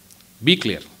 Be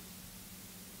clear.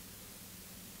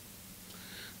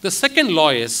 The second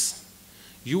law is,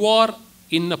 you are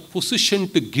in a position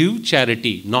to give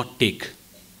charity, not take.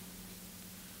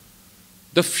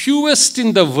 The fewest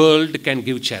in the world can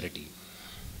give charity.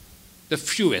 The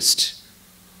fewest.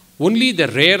 Only the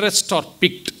rarest are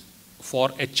picked for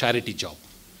a charity job.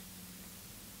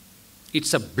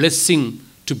 It's a blessing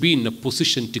to be in a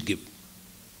position to give.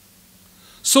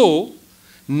 So,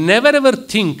 never ever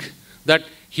think that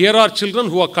here are children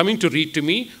who are coming to read to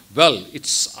me, well,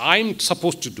 I'm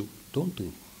supposed to do. Don't do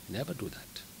it. Never do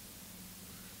that.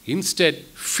 Instead,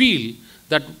 feel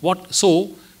that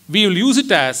so we will use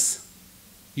it as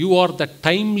you are the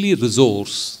timely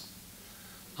resource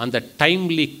and the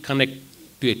timely connect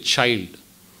to a child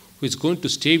who is going to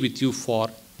stay with you for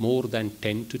more than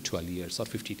 10 to 12 years or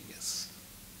 15 years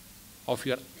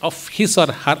of his or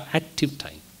her active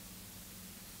time.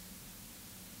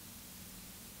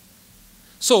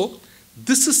 So,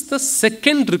 this is the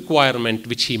second requirement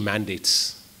which he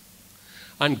mandates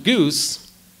and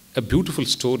gives a beautiful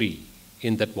story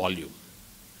in that volume.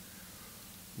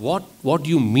 What do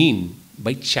you mean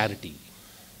by charity?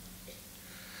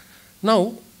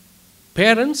 Now,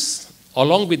 parents,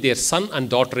 along with their son and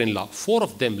daughter-in-law, 4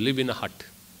 of them live in a hut.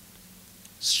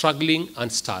 struggling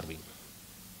and starving.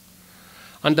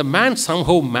 And the man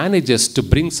somehow manages to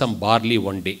bring some barley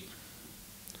one day.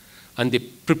 And they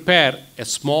prepare a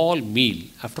small meal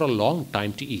after a long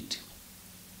time to eat.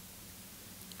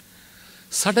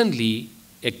 Suddenly,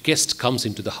 a guest comes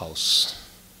into the house.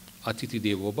 Atiti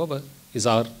Devo Bhava is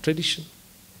our tradition.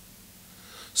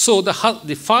 So the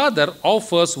father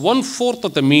offers 1/4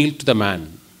 of the meal to the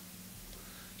man.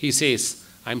 He says,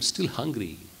 I'm still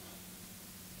hungry.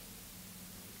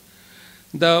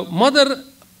 The mother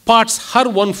parts her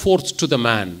 1/4 to the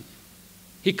man.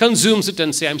 He consumes it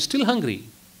and says, I'm still hungry.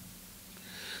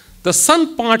 The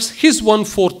son parts his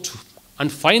 1/4,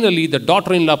 and finally the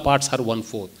daughter-in-law parts her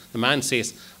 1/4. The man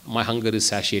says, my hunger is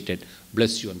satiated,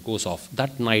 bless you, and goes off.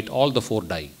 That night, all the 4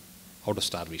 die out of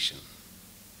starvation.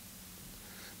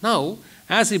 Now,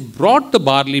 as he brought the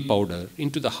barley powder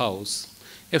into the house,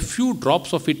 a few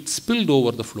drops of it spilled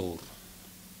over the floor.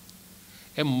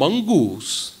 A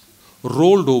mongoose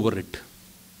rolled over it.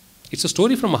 It's a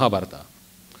story from Mahabharata.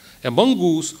 A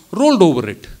mongoose rolled over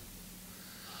it.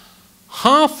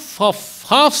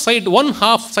 One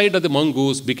half side of the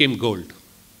mongoose became gold.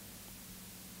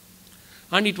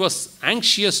 And it was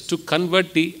anxious to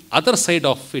convert the other side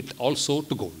of it also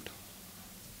to gold.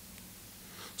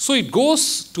 So it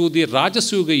goes to the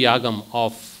Rajasuga Yagam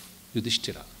of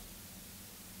Yudhishthira.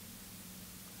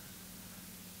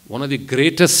 One of the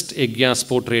greatest yajnas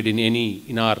portrayed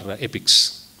in our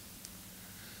epics.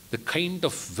 The kind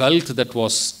of wealth that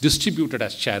was distributed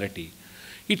as charity.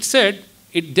 It said,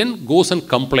 it then goes and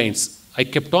complains. I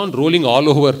kept on rolling all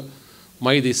over.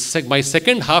 My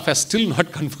second half has still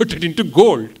not converted into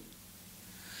gold.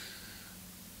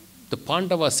 The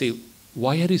Pandavas say,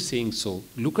 why are you saying so?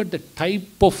 Look at the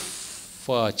type of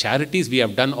charities we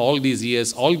have done all these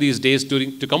years, all these days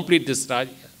to complete this Raj.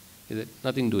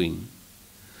 Nothing doing.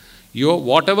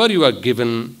 Whatever you are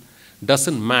given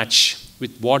doesn't match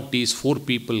with what these 4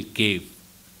 people gave,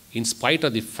 in spite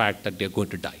of the fact that they are going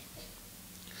to die.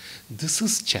 This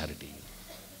is charity.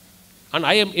 And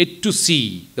I am yet to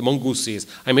see, the mongoose says,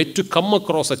 I am yet to come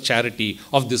across a charity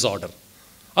of this order.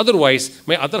 Otherwise,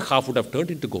 my other half would have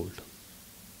turned into gold.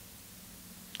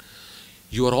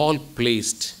 You are all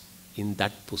placed in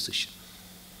that position.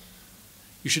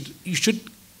 You should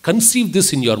conceive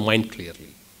this in your mind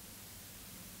clearly.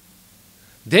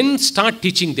 Then start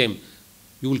teaching them.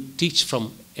 You will teach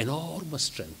from enormous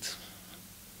strength.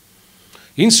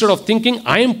 Instead of thinking,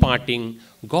 I am parting,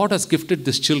 God has gifted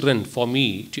these children for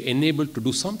me to enable to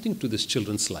do something to this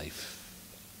children's life.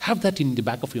 Have that in the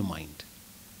back of your mind.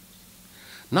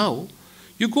 Now,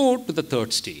 you go to the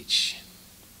 3rd stage.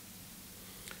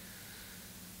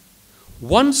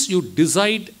 Once you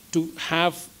decide to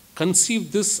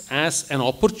conceive this as an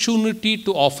opportunity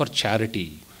to offer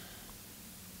charity,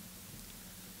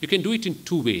 you can do it in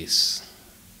 2 ways.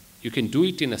 You can do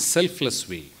it in a selfless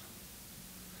way,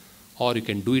 or you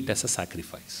can do it as a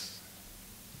sacrifice.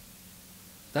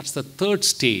 That's the 3rd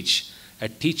stage a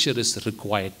teacher is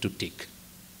required to take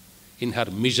in her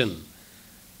mission,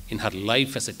 in her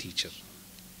life as a teacher.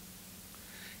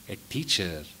 A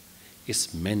teacher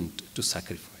is meant to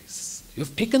sacrifice. You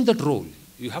have taken that role.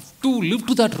 You have to live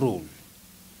to that role.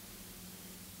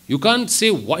 You can't say,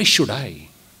 why should I?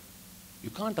 You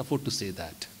can't afford to say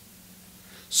that.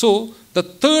 So, the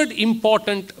 3rd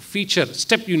important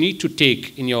step you need to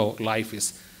take in your life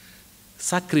is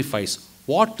sacrifice.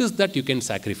 What is that you can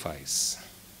sacrifice?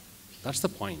 That's the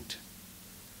point.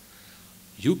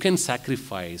 You can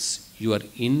sacrifice your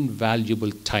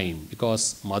invaluable time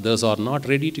because mothers are not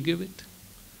ready to give it.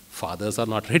 Fathers are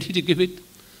not ready to give it.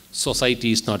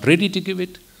 Society is not ready to give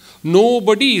it.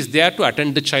 Nobody is there to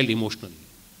attend the child emotionally.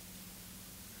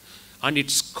 And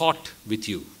it's caught with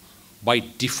you by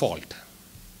default.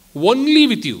 Only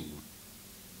with you.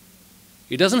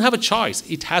 It doesn't have a choice.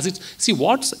 It has its... See,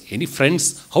 any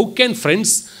friends? How can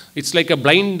friends... It's like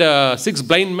a 6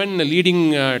 blind men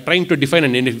leading, trying to define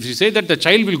an end. If you say that the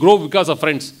child will grow because of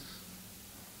friends,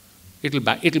 it'll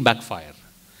backfire.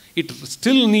 It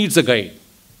still needs a guide.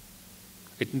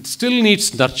 It still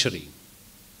needs nurturing.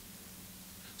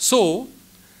 So,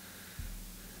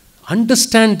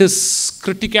 understand this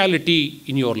criticality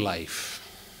in your life.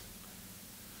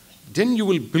 Then you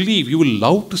will believe, you will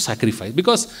love to sacrifice.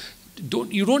 Because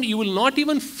you will not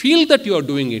even feel that you are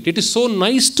doing it. It is so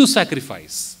nice to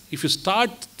sacrifice if you start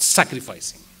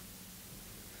sacrificing.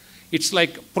 It's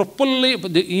like to propel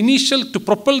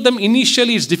them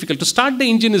initially is difficult. To start the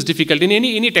engine is difficult in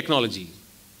any technology.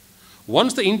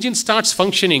 Once the engine starts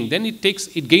functioning, then it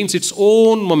gains its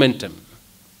own momentum.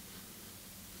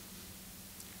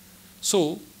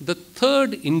 So, the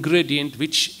 3rd ingredient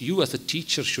which you as a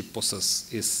teacher should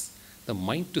possess is the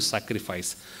mind to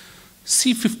sacrifice.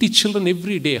 See 50 children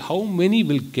every day. How many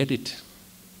will get it?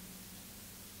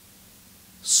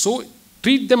 So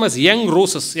treat them as young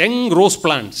roses, young rose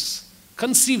plants.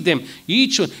 Conceive them.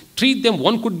 Each one, treat them.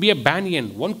 One could be a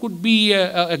banyan. One could be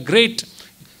a great.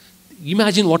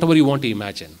 Imagine whatever you want to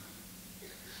imagine.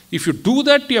 If you do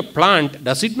that to a plant,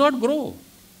 does it not grow?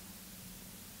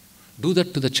 Do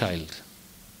that to the child.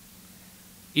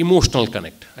 Emotional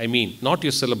connect. I mean, not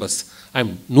your syllabus.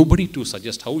 I'm nobody to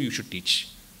suggest how you should teach.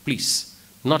 Please.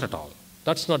 Not at all.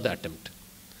 That's not the attempt.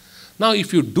 Now,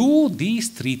 if you do these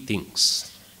three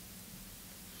things,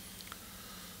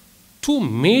 two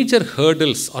major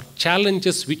hurdles or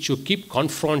challenges which you keep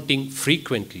confronting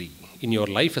frequently in your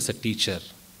life as a teacher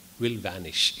will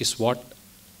vanish, is what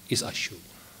is assured.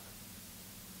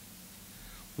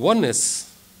 One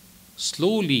is,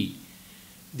 slowly,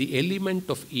 the element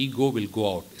of ego will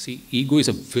go out. See, ego is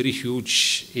a very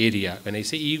huge area. When I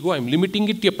say ego, I'm limiting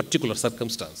it to a particular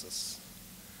circumstances.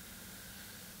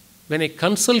 When I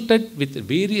consulted with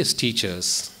various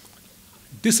teachers,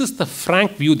 this is the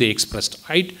frank view they expressed.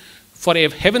 For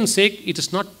heaven's sake, it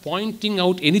is not pointing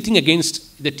out anything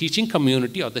against the teaching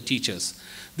community or the teachers.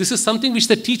 This is something which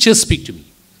the teachers speak to me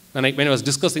when I was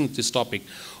discussing this topic.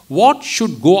 What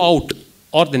should go out,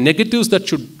 or the negatives that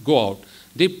should go out?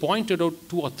 They pointed out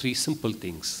 2 or 3 simple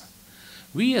things.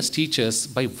 We as teachers,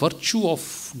 by virtue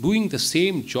of doing the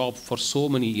same job for so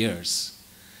many years,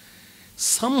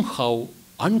 somehow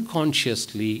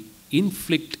unconsciously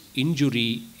inflict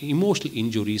injury, emotional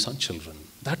injuries on children.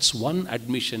 That's one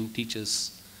admission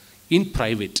teachers in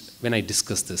private, when I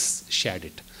discussed this, shared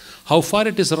it. How far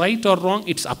it is right or wrong,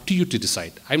 it's up to you to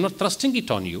decide. I'm not thrusting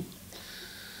it on you.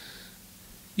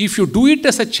 If you do it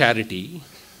as a charity,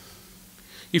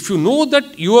 if you know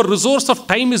that your resource of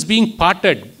time is being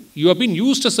parted, you have been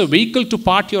used as a vehicle to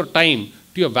part your time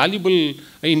to your valuable,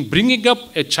 in bringing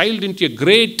up a child into a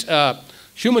great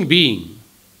human being,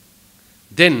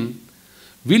 then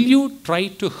will you try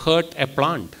to hurt a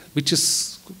plant which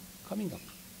is coming up?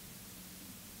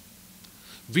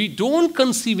 We don't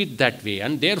conceive it that way,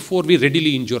 and therefore we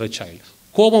readily injure a child.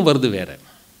 Kobam varudhu vera.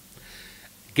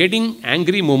 Getting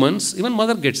angry moments, even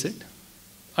mother gets it.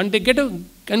 And they get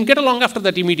along after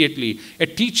that immediately. A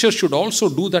teacher should also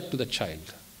do that to the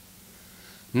child.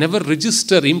 Never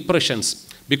register impressions,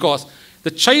 because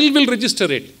the child will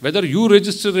register it. Whether you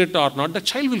register it or not, the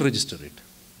child will register it.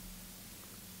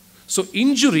 So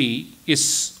injury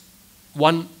is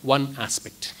one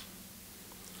aspect.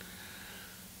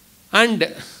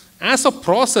 And as a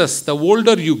process, the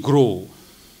older you grow,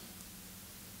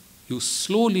 you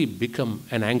slowly become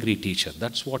an angry teacher.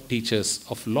 That's what teachers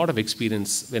of a lot of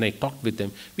experience, when I talk with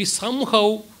them, we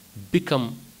somehow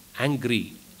become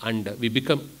angry, and we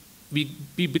get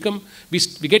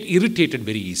irritated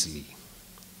very easily.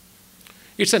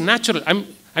 It's a natural.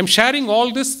 I'm sharing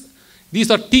all this.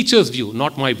 These are teachers' view,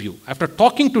 not my view. After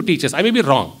talking to teachers, I may be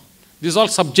wrong. This is all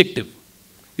subjective.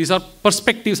 These are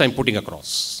perspectives I'm putting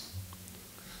across.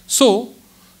 So,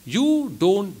 you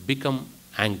don't become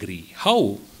angry.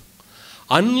 How?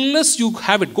 Unless you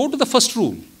have it. Go to the first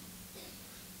rule.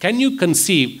 Can you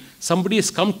conceive somebody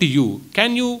has come to you?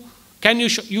 You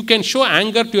can show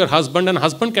anger to your husband, and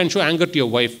husband can show anger to your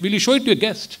wife. Will you show it to your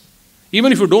guest?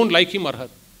 Even if you don't like him or her.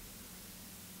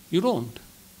 You don't.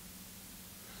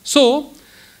 So,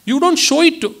 you don't show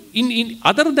it to, in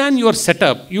other than your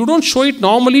setup, you don't show it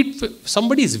normally. If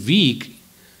somebody is weak,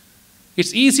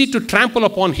 it's easy to trample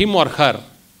upon him or her.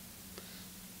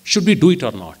 Should we do it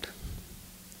or not?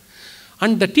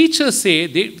 And the teachers say,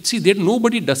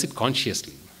 nobody does it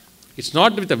consciously. It's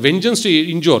not with a vengeance to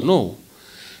injure, no.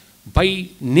 By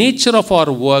nature of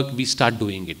our work, we start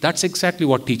doing it. That's exactly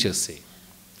what teachers say.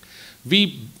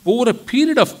 Over a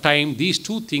period of time, these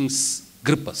two things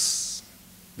grip us.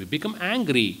 We become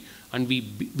angry, and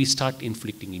we start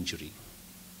inflicting injury.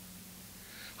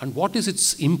 And what is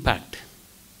its impact?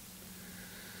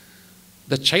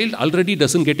 The child already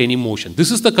doesn't get any emotion.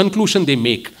 This is the conclusion they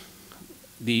make.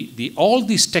 All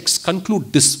these texts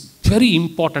conclude this very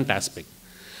important aspect.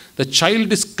 The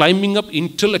child is climbing up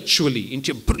intellectually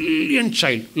into a brilliant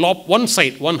child, one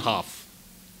side, one half.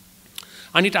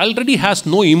 And it already has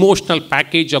no emotional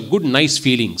package of good, nice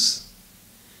feelings.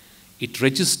 It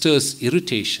registers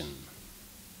irritation.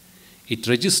 It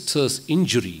registers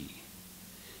injury.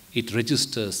 It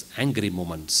registers angry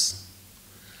moments.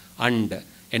 And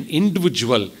an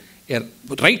individual, a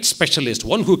right specialist,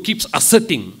 one who keeps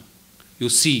asserting, you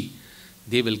see,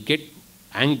 they will get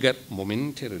anger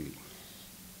momentarily.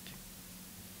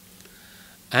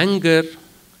 Anger,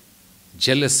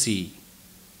 jealousy,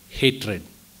 hatred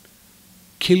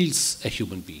kills a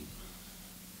human being.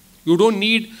 You don't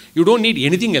need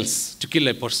anything else to kill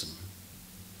a person.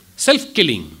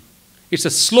 Self-killing. It's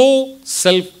a slow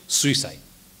self-suicide.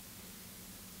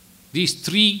 These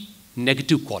three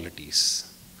negative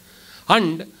qualities.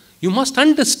 And you must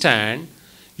understand,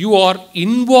 you are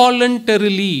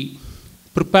involuntarily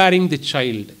preparing the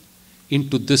child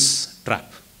into this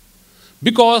trap.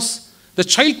 Because the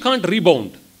child can't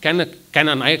rebound. Can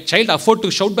a child afford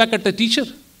to shout back at the teacher?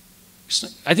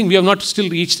 I think we have not still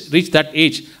reached that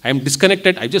age. I am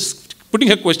disconnected. I'm just putting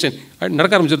a question.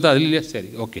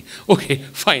 Okay,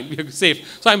 fine, we are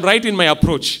safe. So I'm right in my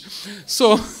approach.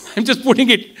 So I'm just putting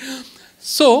it.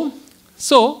 So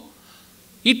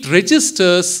it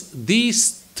registers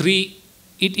these three.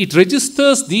 It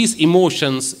registers these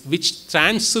emotions which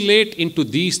translate into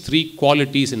these three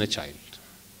qualities in a child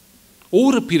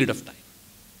over a period of time.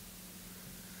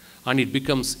 And it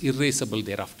becomes erasable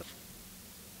thereafter.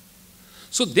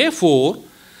 So therefore,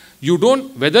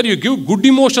 whether you give good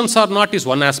emotions or not is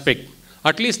one aspect.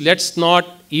 At least let's not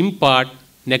impart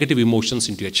negative emotions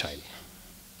into a child.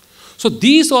 So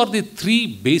these are the three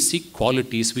basic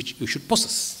qualities which you should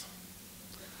possess.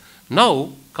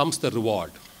 Now comes the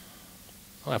reward.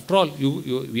 After all,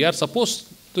 we are supposed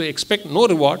to expect no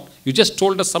reward. You just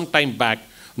told us some time back,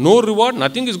 no reward,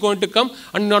 nothing is going to come,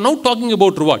 and you are now talking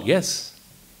about reward. Yes.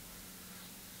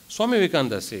 Swami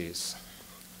Vivekananda says,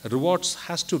 rewards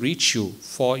has to reach you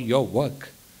for your work.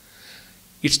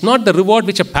 It's not the reward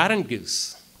which a parent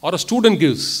gives or a student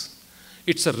gives.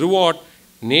 It's a reward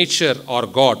nature or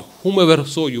God, whomever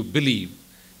so you believe,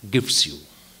 gives you.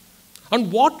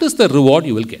 And what is the reward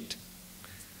you will get?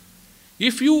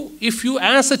 If you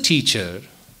as a teacher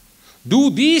do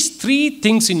these three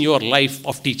things in your life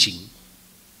of teaching,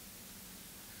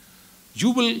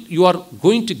 you are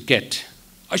going to get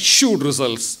assured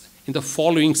results in the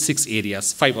following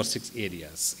 5 or 6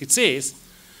 areas. It says,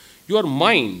 your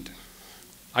mind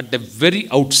at the very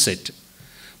outset,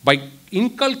 by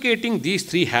inculcating these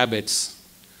three habits,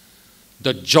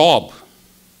 the job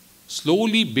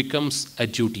slowly becomes a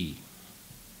duty.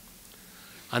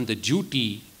 And the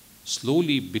duty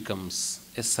slowly becomes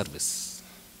a service.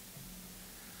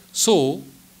 So,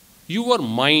 your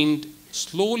mind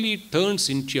slowly turns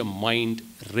into a mind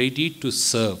ready to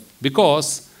serve.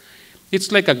 Because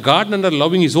it's like a gardener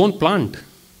loving his own plant.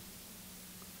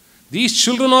 These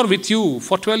children are with you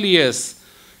for 12 years.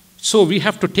 So we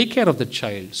have to take care of the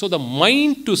child. So the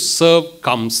mind to serve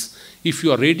comes if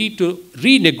you are ready to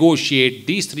renegotiate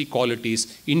these three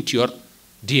qualities into your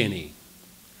DNA.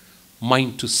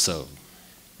 Mind to serve.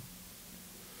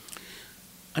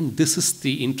 And this is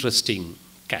the interesting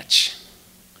catch.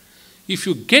 If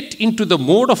you get into the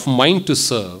mode of mind to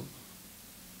serve,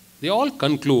 they all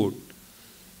conclude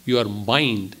your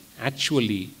mind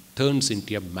actually turns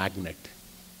into a magnet.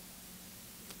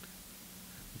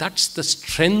 That's the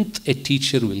strength a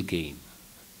teacher will gain.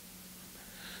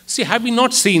 See, have we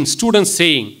not seen students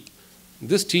saying,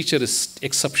 this teacher is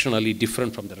exceptionally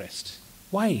different from the rest?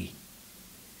 Why?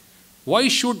 Why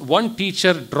should one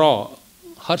teacher draw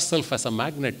herself as a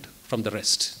magnet from the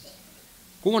rest?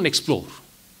 Go and explore.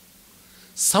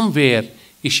 Somewhere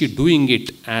is she doing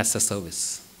it as a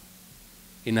service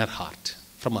in her heart,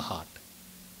 from her heart.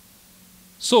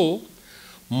 So,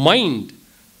 mind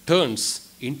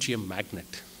turns into a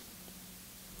magnet.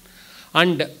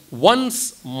 And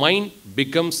once mind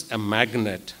becomes a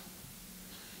magnet,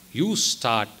 you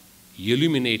start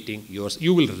illuminating yours.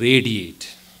 You will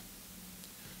radiate.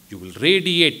 You will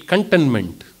radiate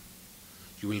contentment.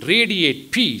 You will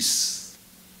radiate peace.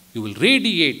 You will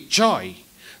radiate joy.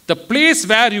 The place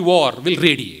where you are will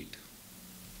radiate.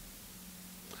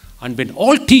 And when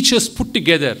all teachers put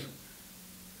together,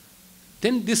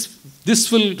 then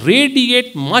this will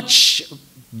radiate much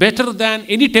better than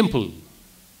any temple.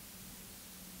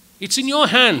 It's in your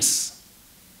hands,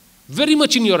 very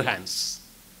much in your hands.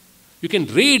 You can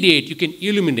radiate, you can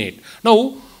illuminate.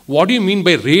 Now, what do you mean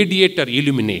by radiate or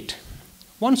illuminate?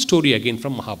 One story again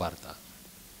from Mahabharata.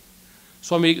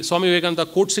 Swami Vivekananda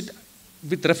quotes it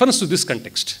with reference to this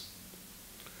context.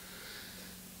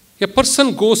 A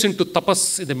person goes into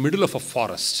tapas in the middle of a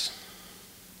forest.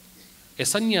 A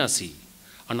sannyasi,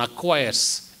 and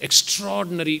acquires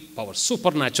extraordinary powers,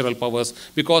 supernatural powers,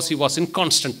 because he was in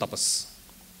constant tapas.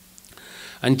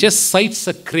 And just sights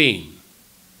a crane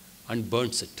and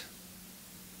burns it.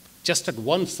 Just at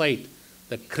one sight,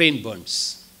 the crane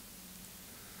burns.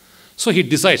 So he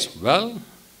decides, well,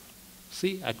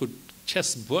 see, I could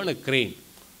just burn a crane,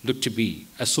 look to be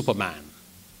a superman.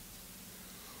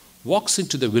 Walks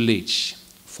into the village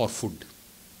for food.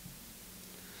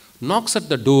 Knocks at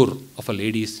the door of a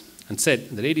lady's and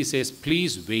the lady says,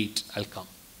 please wait, I'll come.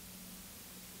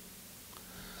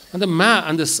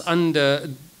 And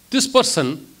this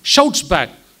person shouts back,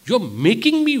 "You're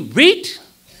making me wait?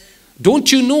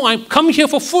 Don't you know I've come here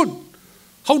for food?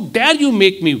 How dare you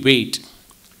make me wait?"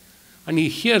 And he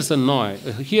hears a noise,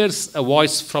 hears a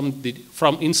voice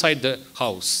from inside the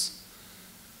house.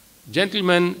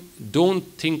 "Gentlemen,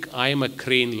 don't think I am a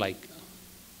crane like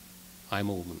I am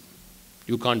a woman.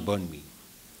 You can't burn me."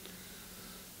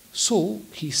 So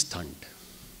he's stunned.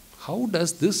 How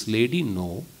does this lady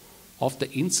know of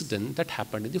the incident that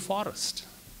happened in the forest?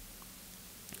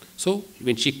 So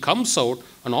when she comes out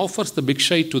and offers the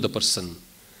bhiksha to the person,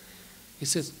 he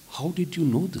says, "How did you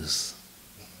know this?"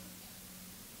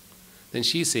 Then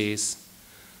she says,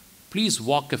 "Please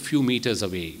walk a few meters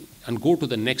away and go to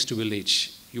the next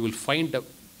village. You will find a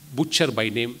butcher by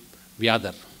name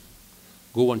Vyadar.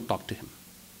 Go and talk to him.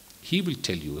 He will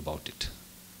tell you about it."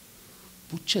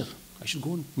 Butcher? I should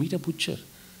go and meet a butcher.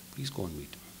 Please go and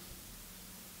meet him.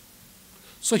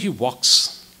 So he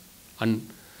walks and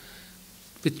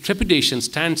with trepidation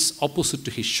stands opposite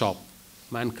to his shop,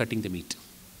 man cutting the meat.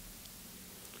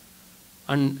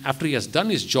 And after he has done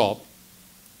his job,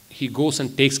 he goes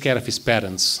and takes care of his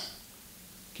parents,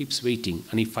 keeps waiting,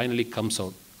 and he finally comes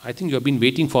out. "I think you have been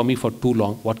waiting for me for too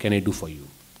long. What can I do for you?"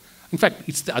 In fact,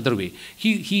 it's the other way.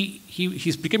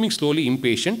 He's becoming slowly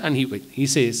impatient, and he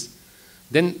says,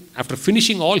 then after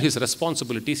finishing all his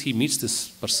responsibilities, he meets this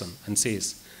person and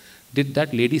says, "Did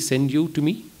that lady send you to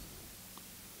me?"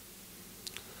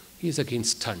 He is again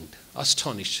stunned,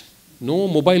 astonished. No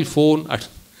mobile phone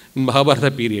in Mahabharata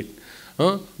period.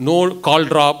 No call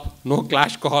drop, no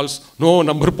clash calls, no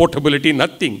number portability,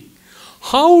 nothing.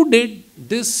 How did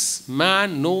this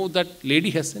man know that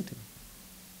lady has sent him?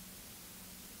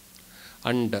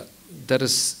 And there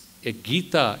is a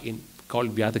Gita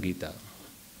called Vyada Gita.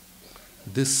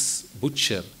 This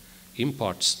butcher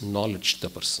imparts knowledge to the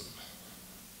person.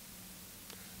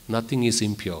 Nothing is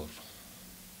impure.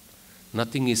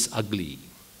 Nothing is ugly.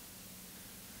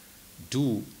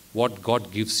 Do what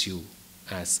God gives you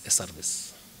as a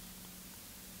service.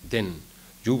 Then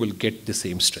you will get the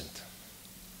same strength.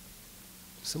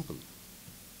 Simple.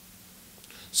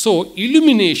 So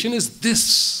illumination is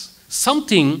this,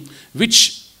 something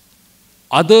which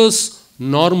others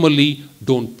normally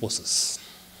don't possess.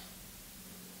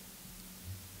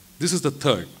 This is the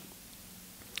third.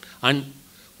 And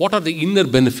what are the inner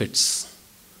benefits?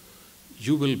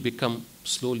 You will become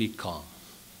slowly calm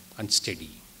and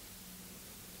steady.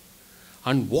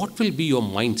 And what will be your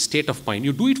mind, state of mind?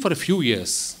 You do it for a few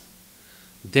years,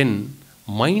 then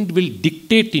mind will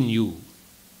dictate in you.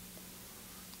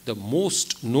 The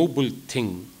most noble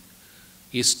thing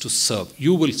is to serve.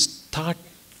 You will start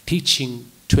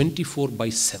teaching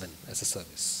 24/7 as a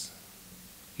service.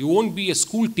 You won't be a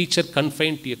school teacher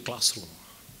confined to a classroom.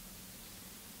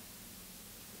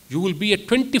 You will be a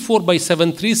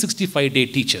 24/7, 365-day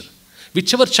teacher.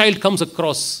 Whichever child comes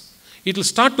across, it will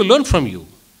start to learn from you.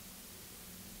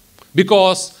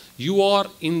 Because you are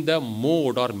in the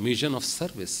mode or mission of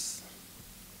service.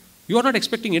 You are not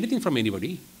expecting anything from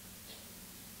anybody.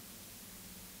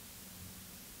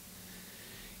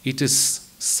 It is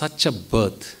such a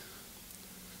birth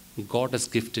God has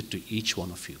gifted to each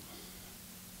one of you.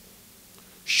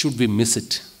 Should we miss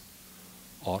it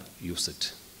or use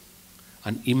it?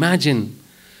 And imagine,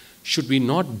 should we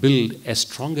not build a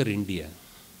stronger India?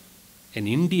 An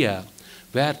India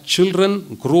where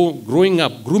children grooming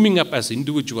up as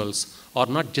individuals are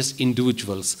not just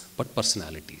individuals, but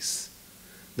personalities.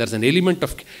 There's an element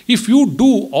of, if you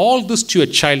do all this to a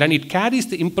child and it carries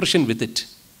the impression with it,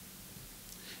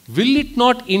 will it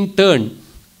not in turn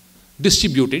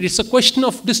distribute it? It's a question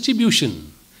of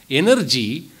distribution.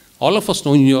 Energy, all of us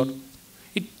know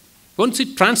once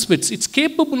it transmits, it's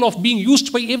capable of being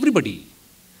used by everybody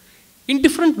in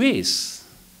different ways.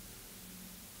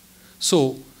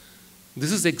 So,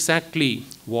 this is exactly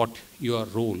what your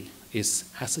role is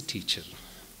as a teacher.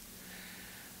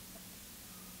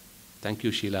 Thank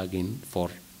you, Sheila, again,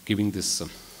 for giving this.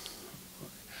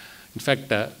 In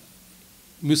fact,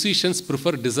 musicians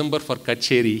prefer December for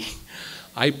kacheri.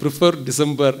 I prefer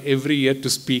December every year to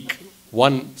speak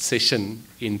one session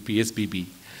in PSBB.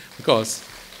 Because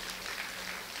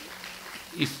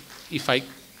if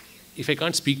I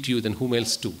can't speak to you, then whom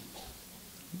else to?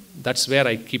 That's where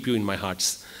I keep you in my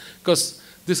hearts. Because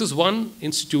this is one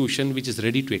institution which is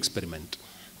ready to experiment.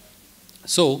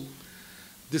 So,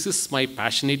 this is my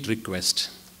passionate request.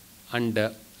 And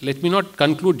let me not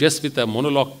conclude just with a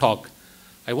monologue talk.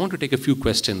 I want to take a few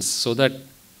questions so that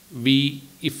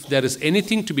if there is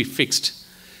anything to be fixed,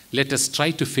 let us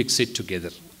try to fix it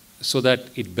together so that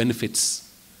it benefits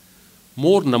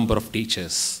more number of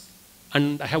teachers.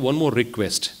 And I have one more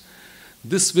request,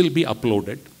 This will be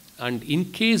uploaded, and in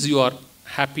case you are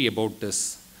happy about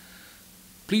this,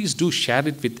 please do share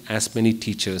it with as many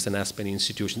teachers and as many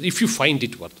institutions if you find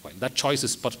it worthwhile. That choice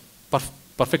is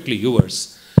perfectly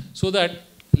yours. So that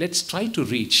let's try to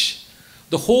reach.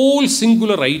 The whole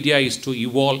singular idea is to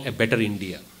evolve a better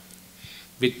India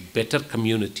with better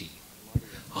community.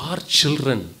 Our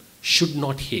children should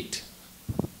not hate.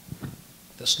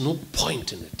 There's no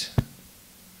point in it.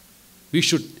 We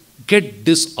should get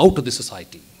this out of the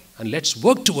society, and let's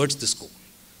work towards this goal,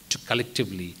 to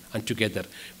collectively and together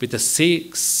with a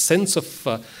sense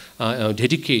of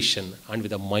dedication and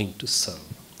with a mind to serve.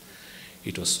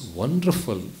 It was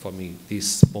wonderful for me.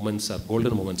 These moments are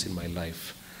golden moments in my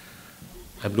life.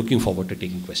 I'm looking forward to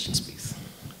taking questions, please.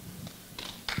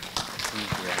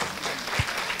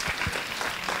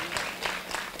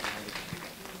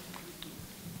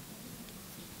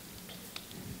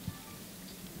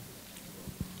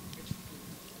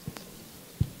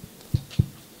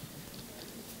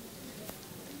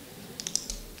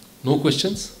 No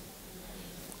questions?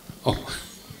 Oh.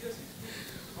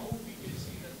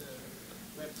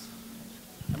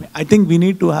 I think we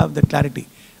need to have the clarity.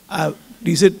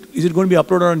 Is it going to be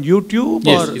uploaded on YouTube?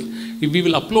 Yes, or? We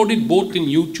will upload it both in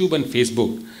YouTube and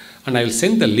Facebook, and I will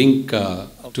send the link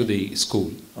to the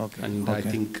school. Okay. And I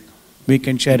think we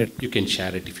can share it. You can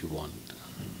share it if you want.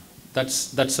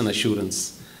 That's an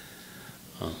assurance.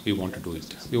 We want to do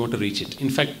it. We want to reach it.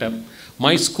 In fact,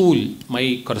 my school,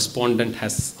 my correspondent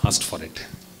has asked for it.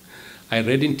 I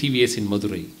read in TVS in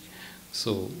Madurai.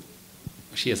 So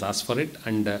she has asked for it,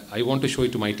 and I want to show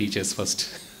it to my teachers first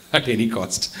at any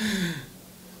cost.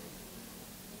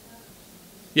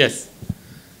 Yes.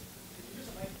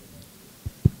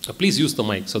 Please use the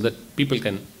mic so that people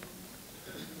can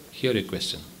hear your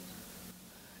question.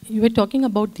 You were talking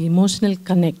about the emotional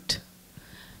connect.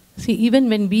 See, even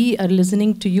when we are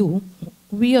listening to you,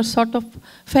 we are sort of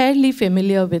fairly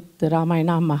familiar with the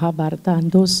Ramayana, Mahabharata, and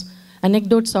those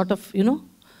anecdotes sort of,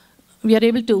 we are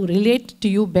able to relate to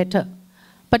you better.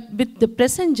 But with the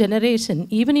present generation,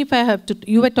 even if I have to,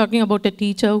 you were talking about a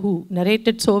teacher who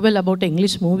narrated so well about an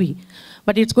English movie,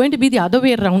 but it's going to be the other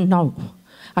way around now.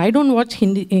 I don't watch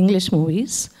English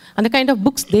movies, and the kind of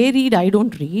books they read, I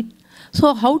don't read.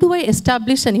 So how do I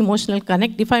establish an emotional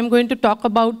connect? If I'm going to talk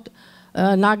about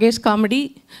Nagesh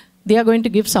comedy, they are going to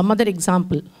give some other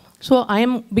example. So I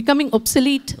am becoming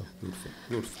obsolete. Oh, beautiful,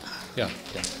 beautiful. Yeah.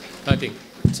 I think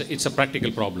it's a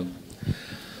practical problem.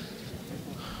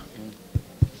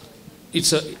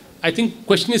 I think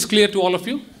question is clear to all of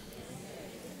you.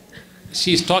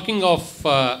 She is talking of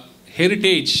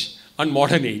heritage and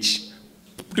modern age.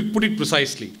 To put it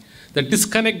precisely, the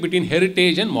disconnect between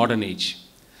heritage and modern age.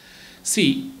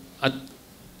 See,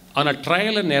 on a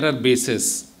trial and error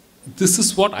basis, this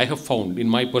is what I have found in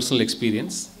my personal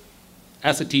experience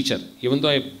as a teacher. Even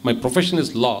though my profession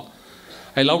is law,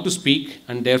 I love to speak,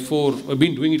 and therefore I've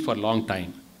been doing it for a long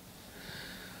time.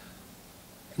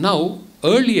 Now,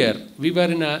 earlier, we were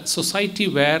in a society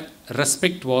where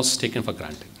respect was taken for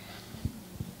granted.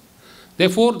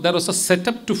 Therefore, there was a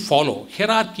setup to follow.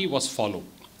 Hierarchy was followed.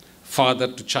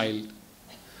 Father to child,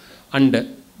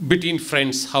 and between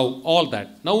friends, how all that.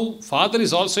 Now, father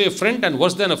is also a friend and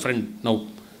worse than a friend now,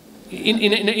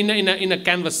 in a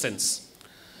canvas sense.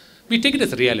 We take it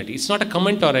as a reality. It's not a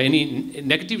comment or any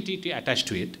negativity attached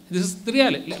to it. This is the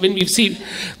reality. When we see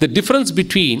the difference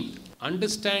between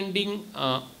understanding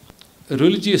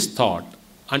religious thought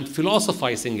and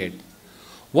philosophizing it,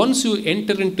 once you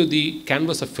enter into the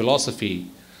canvas of philosophy,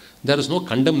 there is no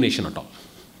condemnation at all.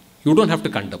 You don't have to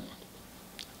condemn.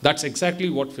 That's exactly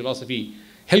what philosophy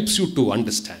helps you to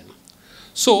understand.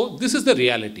 So this is the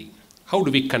reality. How do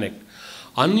we connect?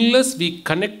 Unless we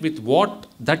connect with what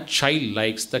that child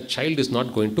likes, that child is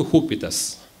not going to hook with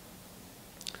us.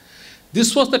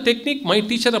 This was the technique my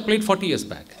teacher applied 40 years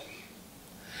back.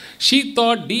 She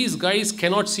thought these guys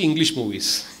cannot see English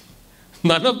movies.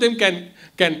 None of them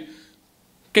can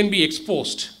be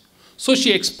exposed. So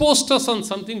she exposed us on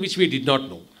something which we did not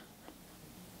know.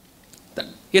 The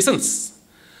essence.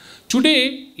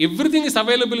 Today, everything is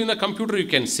available in a computer, you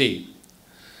can say.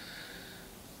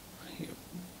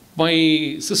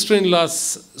 My sister-in-law's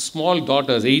small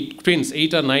daughters, twins,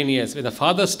 8 or 9 years, when the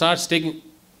father starts taking,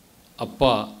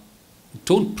 Appa,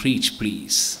 don't preach,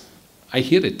 please. I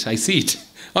hear it, I see it.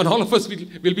 And all of us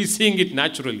will be seeing it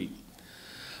naturally.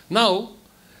 Now,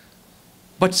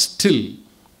 but still,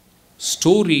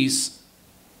 stories,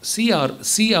 see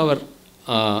our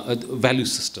value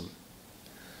system.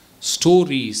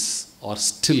 Stories are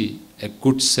still a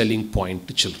good selling point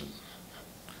to children.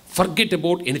 Forget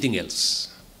about anything else.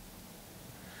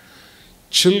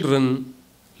 Children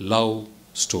love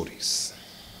stories.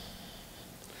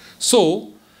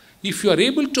 So, if you are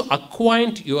able to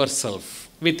acquaint yourself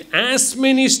with as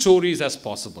many stories as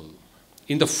possible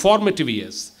in the formative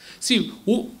years, see,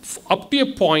 up to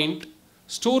a point,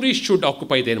 stories should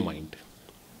occupy their mind.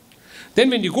 Then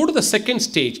when you go to the second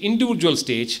stage, individual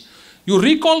stage, you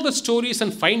recall the stories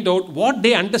and find out what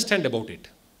they understand about it.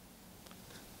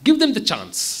 Give them the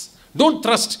chance. Don't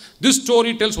trust this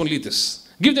story tells only this.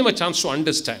 Give them a chance to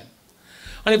understand.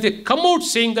 And if they come out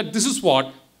saying that this is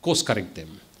what, course correct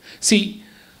them. See,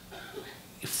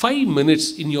 5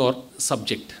 minutes in your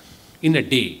subject in a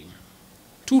day,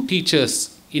 2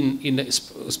 teachers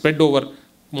spread over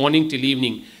morning till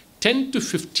evening, 10 to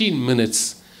 15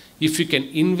 minutes, if you can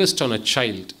invest on a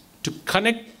child to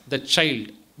connect the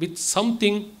child with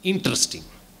something interesting.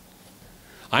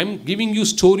 I'm giving you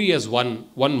story as one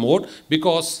more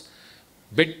because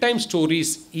bedtime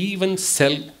stories even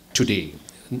sell today.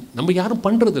 Now,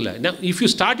 if you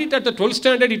start it at the 12th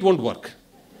standard, it won't work.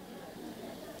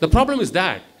 The problem is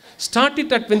that. Start it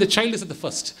when the child is at the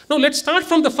first. No, let's start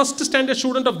from the first standard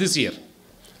student of this year.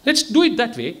 Let's do it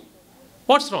that way.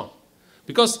 What's wrong?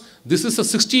 Because this is a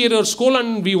 60-year-old school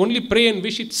and we only pray and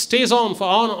wish it stays on for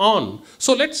on.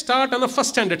 So let's start on a first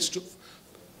standard student.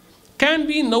 Can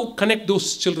we now connect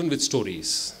those children with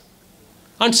stories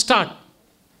and start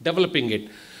developing it?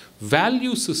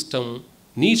 Value system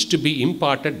needs to be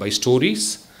imparted by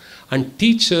stories and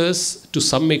teachers to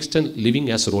some extent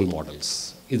living as role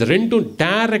models. This is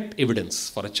direct evidence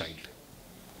for a child.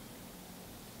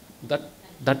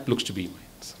 That looks to be mine.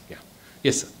 Yeah.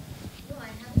 Yes, sir. No, I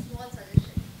have a small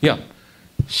suggestion. Yeah.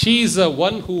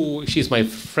 She's my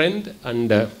friend, and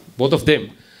both of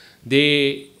them,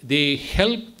 they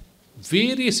help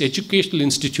various educational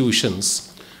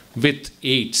institutions with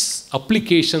aids,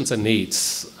 applications and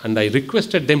aids. And I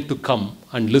requested them to come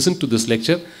and listen to this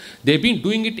lecture. They've been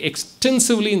doing it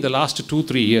extensively in the last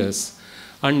 2-3 years.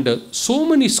 And so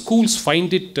many schools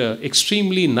find it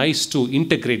extremely nice to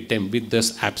integrate them with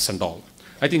this apps and all.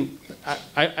 I think,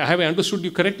 have I understood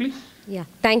you correctly? Yeah,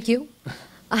 thank you.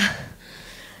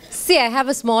 See, I have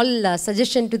a small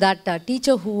suggestion to that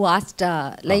teacher who asked,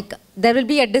 there will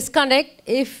be a disconnect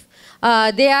if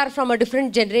they are from a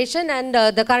different generation and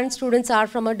the current students are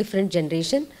from a different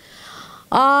generation.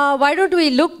 Why don't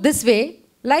we look this way?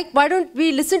 Why don't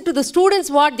we listen to the students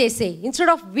what they say? Instead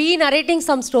of we narrating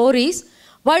some stories,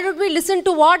 why don't we listen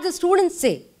to what the students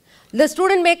say? The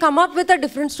student may come up with a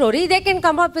different story. They can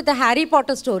come up with a Harry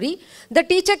Potter story. The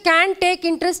teacher can take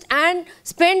interest and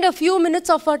spend a few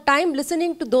minutes of her time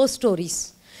listening to those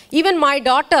stories. Even my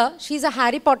daughter, she's a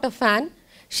Harry Potter fan.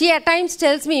 She at times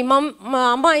tells me,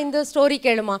 Mama, in the story,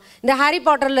 in the Harry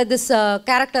Potter, this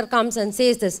character comes and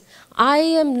says this. I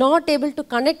am not able to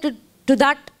connect to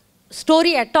that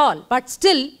story at all. But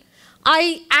still,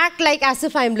 I act like as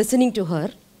if I am listening to her.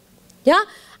 Yeah,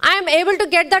 I am able to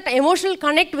get that emotional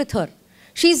connect with her.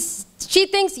 She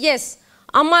thinks, yes,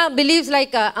 Amma believes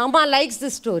Amma likes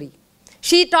this story.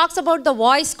 She talks about the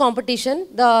voice competition,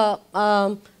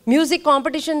 the music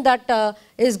competition that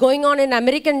is going on in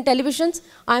American televisions.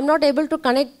 I am not able to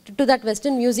connect to that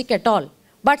Western music at all.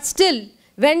 But still,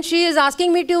 when she is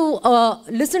asking me to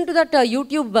listen to that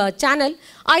YouTube channel,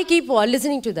 I keep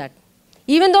listening to that.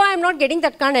 Even though I am not getting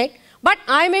that connect, but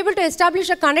I am able to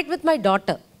establish a connect with my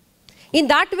daughter. In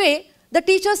that way, the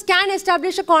teachers can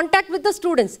establish a contact with the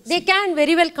students. They can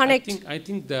very well connect. I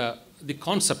think the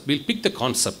concept, we'll pick the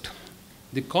concept.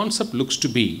 The concept looks to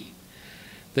be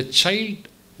the child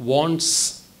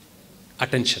wants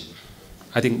attention.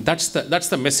 I think that's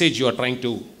the message you are trying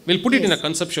to, we'll put it in a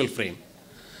conceptual frame.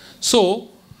 So,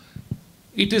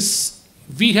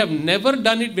 we have never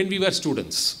done it when we were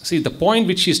students. See, the point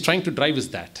which she is trying to drive is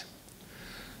that.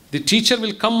 The teacher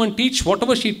will come and teach.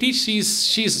 Whatever she teaches,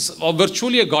 she's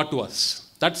virtually a god to us.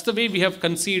 That's the way we have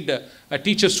conceived a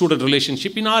teacher-student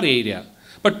relationship in our area.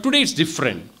 But today it's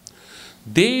different.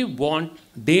 They want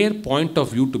their point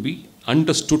of view to be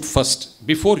understood first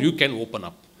before you can open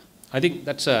up. I think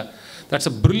that's a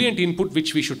brilliant input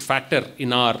which we should factor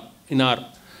in our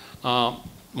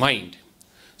mind.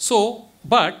 So,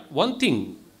 but one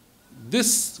thing,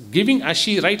 this giving, as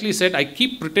she rightly said, I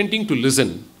keep pretending to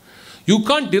listen. You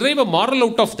can't derive a moral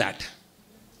out of that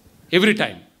every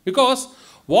time. Because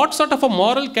what sort of a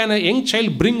moral can a young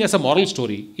child bring as a moral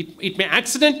story? It may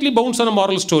accidentally bounce on a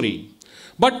moral story.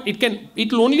 But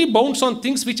it will only bounce on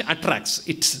things which attracts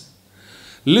it.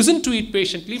 Listen to it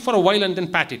patiently for a while and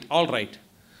then pat it. All right.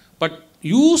 But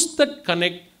use that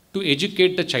connect to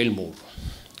educate the child more.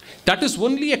 That is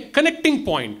only a connecting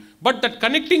point. But that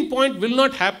connecting point will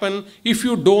not happen if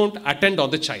you don't attend on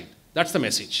the child. That's the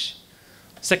message.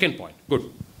 Second point. Good.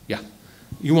 Yeah.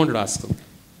 You wanted to ask something.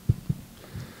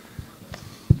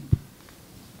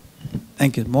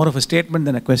 Thank you. More of a statement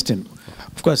than a question.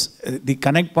 Of course, the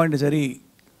connect point is very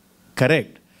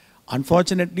correct.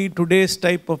 Unfortunately, today's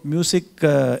type of music,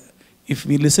 if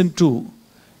we listen to,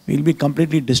 we'll be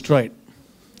completely destroyed.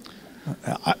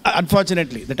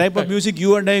 Unfortunately, the type of music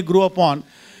you and I grew up on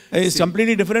is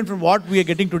completely different from what we are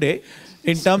getting today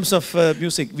in terms of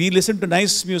music. We listen to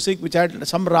nice music which had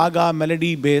some raga,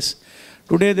 melody, bass.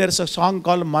 Today there is a song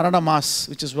called Marana Mas,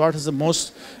 which is what is the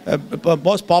most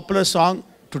popular song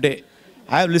today.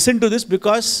 I have listened to this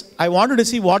because I wanted to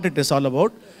see what it is all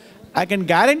about. I can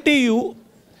guarantee you,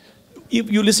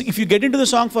 if you get into the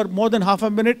song for more than half a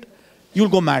minute, you'll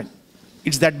go mad.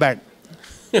 It's that bad.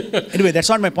 Anyway, that's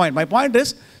not my point. My point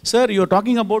is, sir, you're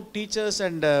talking about teachers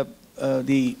and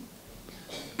the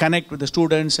connect with the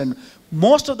students, and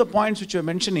most of the points which you're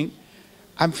mentioning,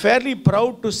 I'm fairly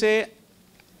proud to say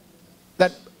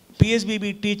that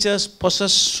PSBB teachers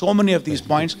possess so many of these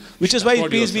points, which is why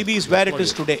PSBB is where it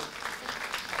is today.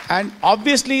 And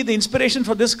obviously, the inspiration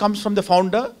for this comes from the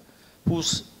founder,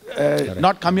 who's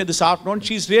not come here this afternoon.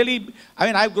 She's really, I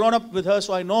mean, I've grown up with her,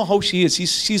 so I know how she is.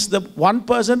 She's the one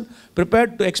person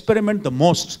prepared to experiment the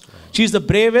most. She's the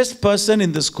bravest person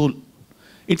in the school.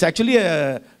 It's actually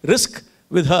a risk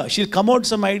with her. She'll come out with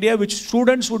some idea which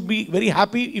students would be very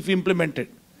happy if implemented.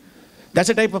 That's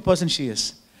the type of person she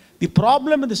is. The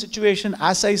problem in the situation,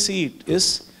 as I see it,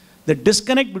 is the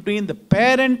disconnect between the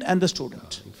parent and the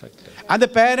student, and the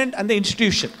parent and the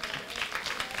institution.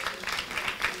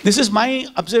 This is my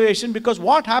observation, because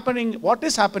what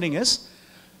is happening is,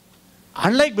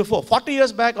 unlike before, 40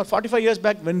 years back or 45 years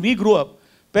back when we grew up,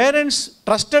 parents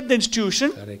trusted the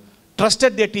institution,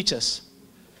 trusted their teachers.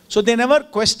 So they never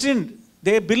questioned.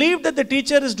 They believed that the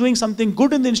teacher is doing something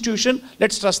good in the institution,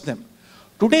 let's trust them.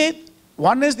 Today,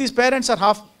 one is these parents are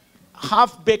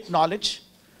half-baked knowledge,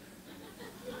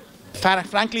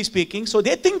 frankly speaking. So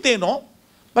they think they know,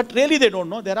 but really they don't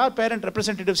know. There are parent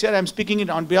representatives here. I'm speaking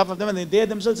on behalf of them, and they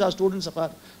themselves are students of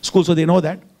our school, so they know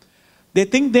that. They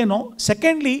think they know.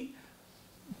 Secondly,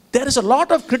 there is a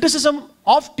lot of criticism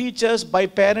of teachers by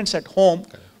parents at home,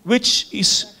 which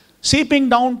is seeping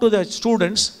down to the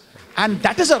students, and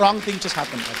that is a wrong thing just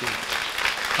happened.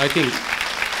 I think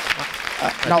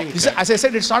as I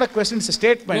said, it's not a question, it's a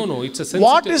statement. No, it's a sensitive.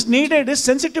 What is needed is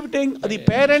sensitivity the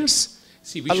parents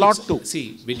a lot too.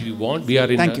 See, when we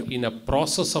are in a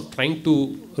process of trying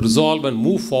to resolve and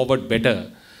move forward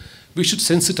better, we should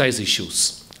sensitize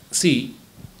issues. See,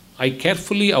 I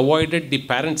carefully avoided the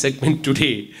parent segment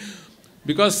today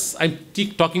because I'm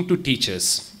talking to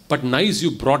teachers. But nice you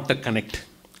brought the connect.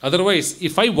 Otherwise,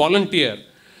 if I volunteer,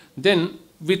 then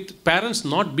with parents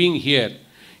not being here,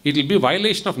 it will be a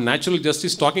violation of natural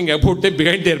justice talking about them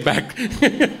behind their back.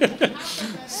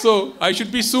 So I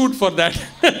should be sued for that.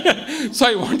 So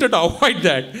I wanted to avoid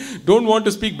that. Don't want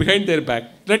to speak behind their back.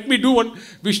 Let me do one.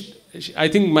 I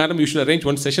think, madam, you should arrange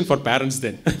one session for parents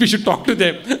then. We should talk to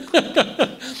them.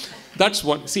 That's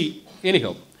one. See,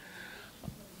 anyhow.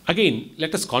 Again,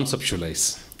 let us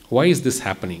conceptualize. Why is this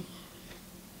happening?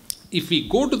 If we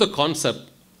go to the concept,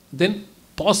 then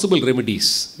possible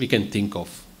remedies we can think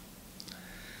of.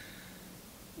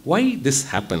 Why this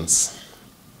happens?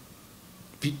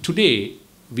 Today,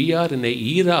 we are in an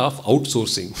era of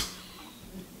outsourcing.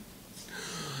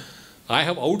 I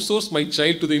have outsourced my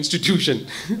child to the institution.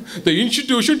 The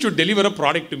institution should deliver a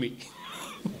product to me.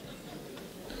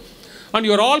 And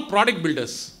you are all product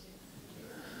builders.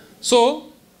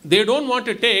 So, they don't want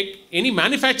to take any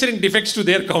manufacturing defects to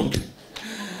their count.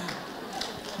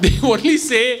 They only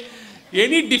say,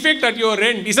 any defect at your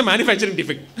end is a manufacturing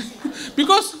defect.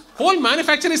 Because whole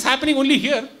manufacturing is happening only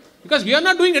here. Because we are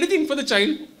not doing anything for the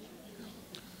child.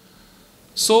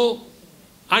 So,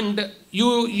 and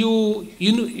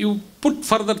you put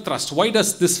further trust. Why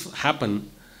does this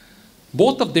happen?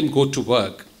 Both of them go to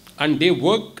work, and they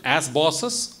work as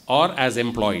bosses or as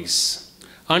employees.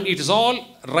 And it is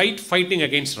all right fighting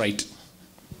against right.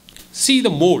 See the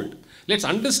mold. Let's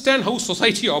understand how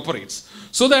society operates.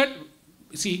 So that,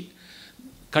 see,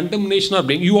 condemnation or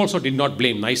blame, you also did not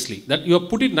blame nicely. That you have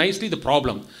put it nicely, the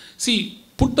problem. See,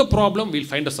 put the problem, we'll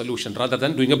find a solution rather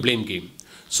than doing a blame game.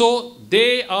 So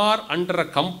they are under a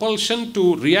compulsion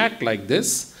to react like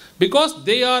this because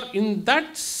they are in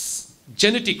that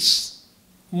genetics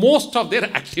most of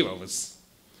their active hours.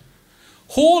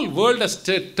 Whole world has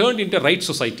turned into right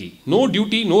society. No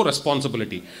duty, no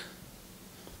responsibility.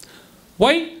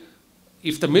 Why?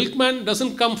 If the milkman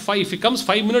doesn't come if he comes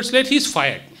 5 minutes late, he's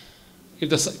fired.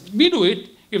 We do it.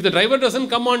 If the driver doesn't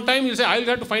come on time, he'll say, I'll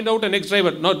have to find out a next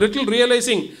driver. Now, little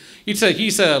realizing,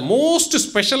 he's a most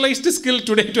specialized skill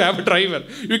today to have a driver.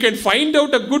 You can find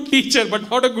out a good teacher, but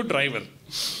not a good driver.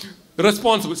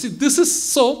 Responsible. See, this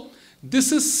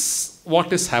is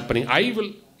what is happening. I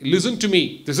will, listen to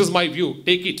me. This is my view.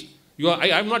 Take it.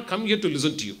 I'm not come here to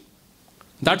listen to you.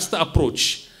 That's the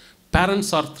approach.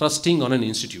 Parents are thrusting on an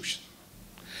institution.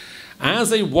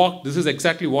 As I walk, this is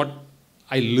exactly what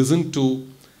I listen to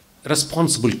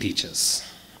responsible teachers.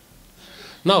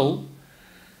 Now,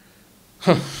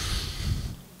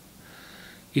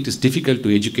 it is difficult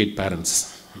to educate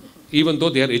parents, even though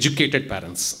they are educated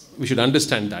parents. We should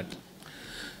understand that.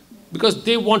 Because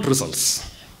they want results.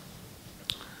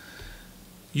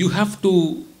 You have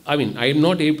to, I'm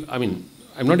not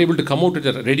able to come out with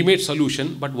a ready-made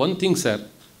solution, but one thing, sir,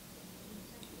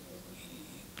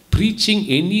 preaching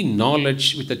any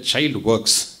knowledge with a child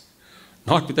works,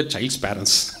 not with a child's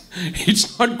parents.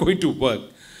 It's not going to work.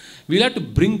 We'll have to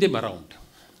bring them around.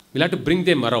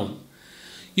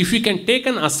 If we can take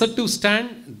an assertive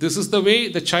stand, this is the way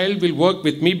the child will work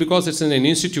with me because it's in an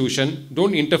institution,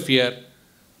 don't interfere.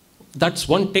 That's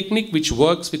one technique which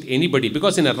works with anybody,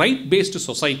 because in a right-based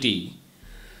society,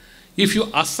 if you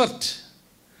assert,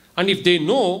 and if they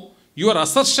know your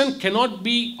assertion cannot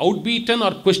be outbeaten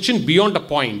or questioned beyond a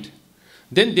point,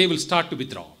 then they will start to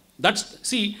withdraw.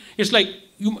 It's like,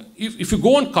 if you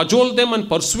go and cajole them and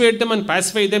persuade them and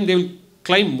pacify them, they will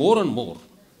climb more and more.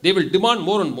 They will demand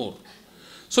more and more.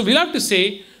 So we'll have to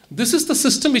say, this is the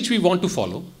system which we want to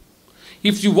follow.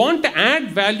 If you want to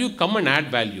add value, come and add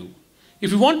value.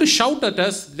 If you want to shout at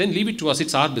us, then leave it to us.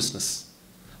 It's our business.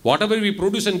 Whatever we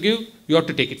produce and give, you have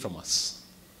to take it from us.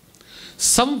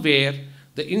 Somewhere,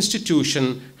 the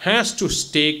institution has to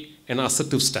take an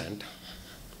assertive stand.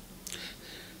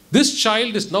 This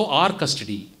child is now our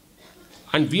custody,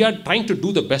 and we are trying to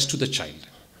do the best to the child.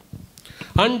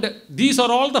 And these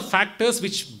are all the factors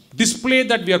which display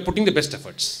that we are putting the best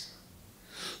efforts.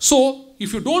 So,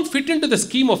 if you don't fit into the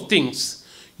scheme of things,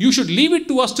 you should leave it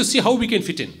to us to see how we can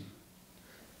fit in.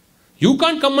 You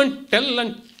can't come and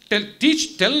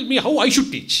tell me how I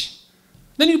should teach.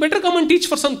 Then you better come and teach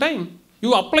for some time.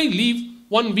 You apply leave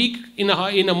 1 week in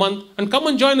a month and come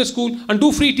and join a school and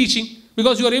do free teaching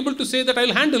because you are able to say that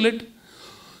I'll handle it.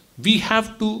 We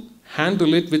have to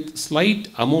handle it with slight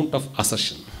amount of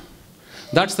assertion.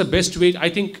 That's the best way. I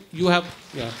think you have,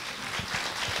 yeah.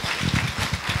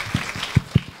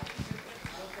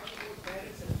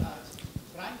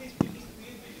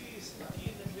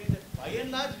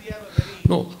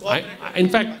 No, in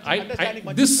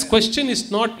fact, this question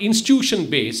is not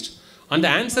institution-based, and the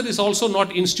answer is also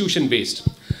not institution-based.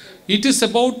 It is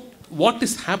about what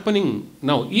is happening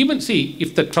now. Even, see,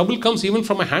 if the trouble comes even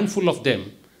from a handful of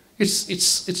them,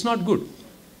 it's not good.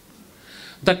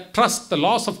 That trust, the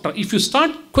loss of trust, if you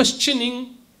start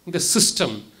questioning the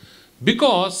system,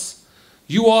 because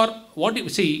you are,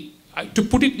 to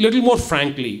put it a little more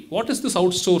frankly, what is this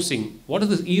outsourcing? What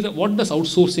does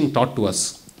outsourcing taught to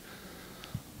us?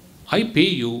 I pay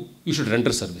you, you should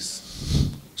render service.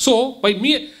 So, by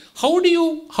me, how do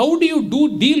you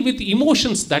deal with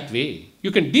emotions that way? You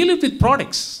can deal it with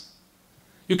products.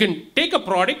 You can take a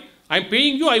product, I'm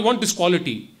paying you, I want this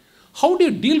quality. How do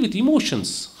you deal with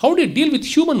emotions? How do you deal with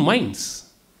human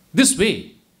minds? This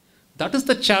way. That is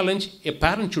the challenge a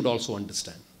parent should also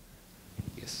understand.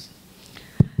 Yes.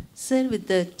 Sir, with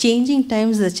the changing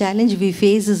times, the challenge we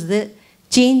face is the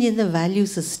change in the value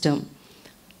system.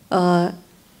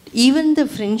 Even the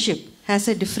friendship has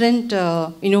a different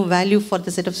value for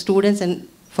the set of students and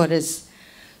for us.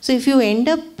 So if you end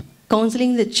up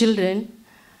counseling the children,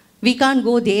 we can't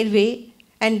go their way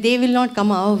and they will not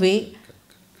come our way.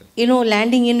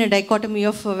 Landing in a dichotomy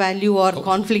of value or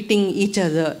conflicting each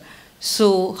other.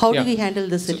 So how do we handle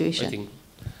this situation? So I think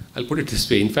I'll put it this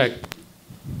way. In fact,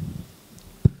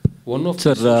 one of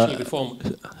the social reform...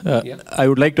 I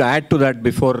would like to add to that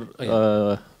before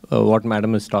what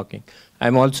Madam is talking.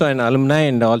 I'm also an alumni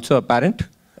and also a parent.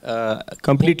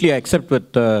 Completely accept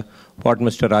with what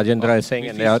Mr. Rajendra is saying.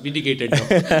 And vindicated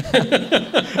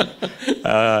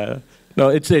now. No,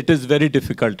 it is very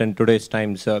difficult in today's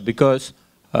times because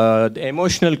the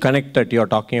emotional connect that you're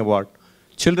talking about,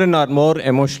 children are more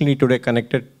emotionally today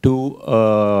connected to,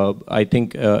 I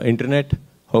think, internet,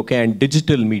 and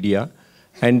digital media.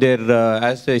 And their,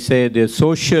 as they say, their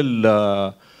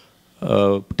social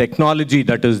technology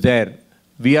that is there,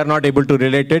 we are not able to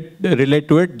relate to it,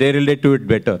 they relate to it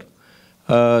better.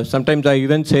 Sometimes I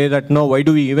even say that, no, why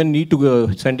do we even need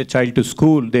to send a child to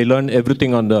school? They learn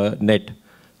everything on the net,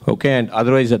 and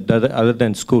otherwise, other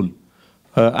than school.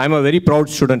 I'm a very proud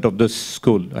student of this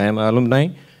school. I am an alumni.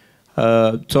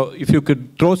 So if you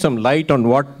could throw some light on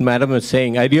what Madam is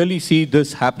saying, I really see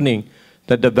this happening.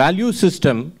 that the value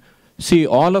system, see,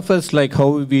 all of us, like how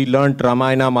we learned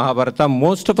Ramayana, Mahabharata,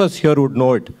 most of us here would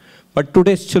know it. But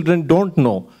today's children don't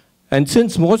know. And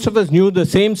since most of us knew the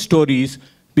same stories,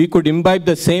 we could imbibe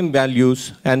the same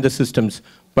values and the systems.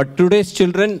 But today's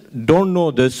children don't know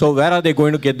this, so where are they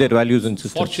going to get their values and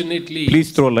systems? Fortunately,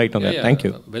 please throw light on that. Thank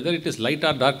you. Whether it is light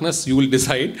or darkness, you will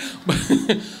decide.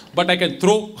 But I can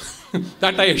throw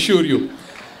that, I assure you.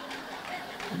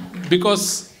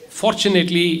 Because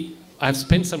fortunately, I have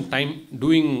spent some time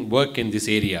doing work in this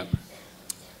area.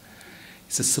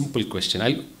 It's a simple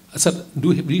question. Sir,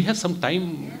 do you have some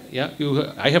time? Yeah,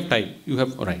 I have time. You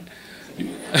have, all right.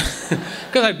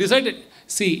 Because I've decided,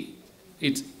 see,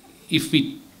 if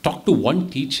we talk to one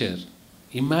teacher,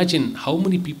 imagine how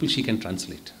many people she can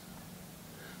translate.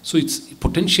 So it's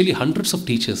potentially hundreds of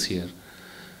teachers here.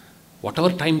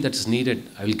 Whatever time that's needed,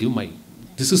 I will give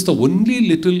this is the only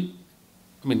little,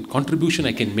 contribution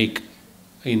I can make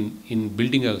in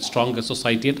building a stronger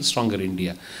society and a stronger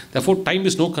India. Therefore, time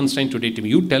is no constraint today to me.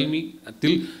 You tell me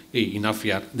till, hey, enough,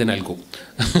 yeah, then I'll go.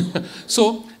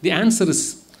 So the answer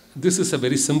is, this is a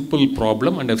very simple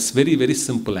problem and a very, very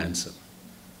simple answer.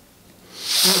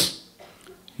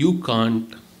 You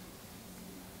can't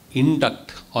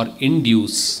induct or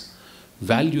induce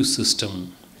value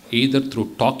system either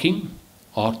through talking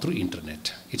or through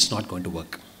internet. It's not going to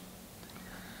work.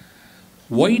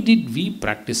 Why did we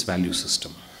practice value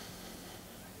system?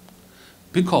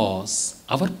 Because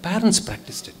our parents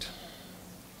practiced it.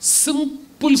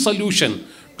 Simple solution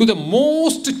to the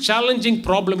most challenging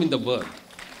problem in the world.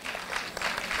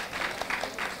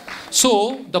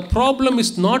 So the problem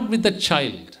is not with the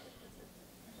child.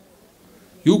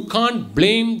 You can't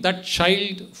blame that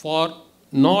child for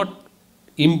not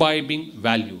imbibing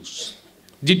values.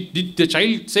 Did the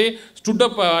child stood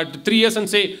up at 3 years and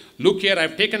say, look here,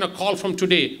 I've taken a call from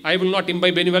today, I will not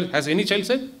imbibe any values? Has any child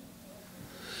said?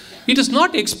 It is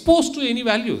not exposed to any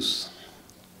values.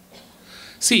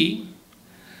 See,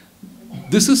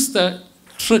 this is the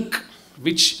trick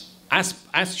which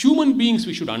as human beings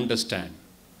we should understand.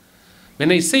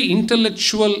 When I say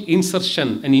intellectual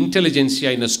insertion and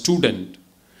intelligentsia in a student,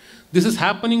 this is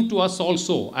happening to us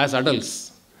also as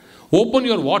adults. Open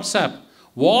your WhatsApp.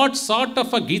 What sort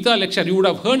of a Gita lecture? You would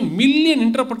have heard million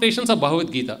interpretations of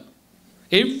Bhagavad Gita.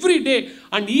 Every day.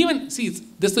 And even, see,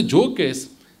 the joke is,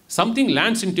 something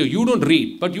lands into you, you don't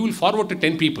read, but you will forward to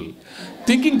 10 people,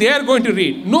 thinking they are going to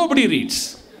read. Nobody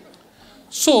reads.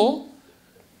 So,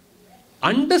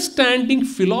 understanding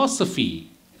philosophy,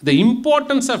 the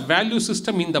importance of value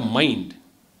system in the mind,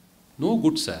 no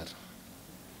good, sir.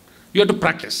 You have to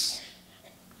practice.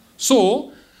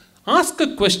 So, ask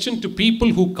a question to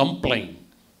people who complain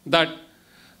that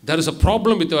there is a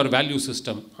problem with our value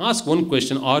system. Ask one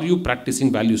question, are you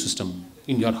practicing value system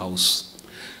in your house?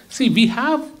 See, we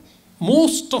have,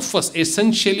 most of us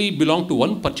essentially belong to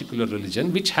one particular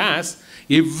religion which has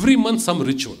every month some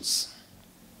rituals.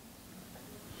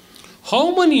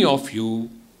 How many of you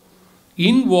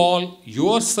involve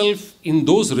yourself in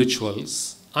those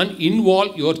rituals and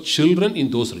involve your children in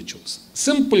those rituals?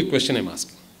 Simple question I'm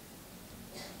asking.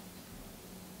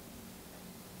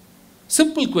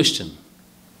 Simple question.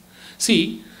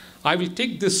 See, I will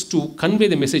take this to convey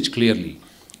the message clearly.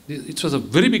 It was a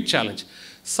very big challenge.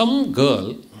 Some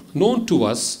girl known to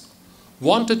us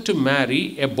wanted to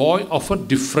marry a boy of a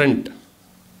different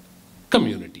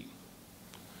community.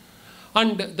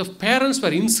 And the parents were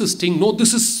insisting, no,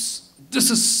 this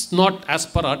is not as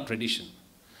per our tradition.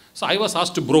 So I was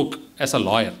asked to broker as a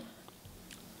lawyer,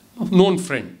 a known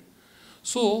friend.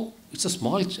 So it's a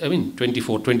small,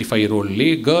 24,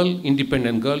 25-year-old girl,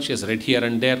 independent girl. She has read here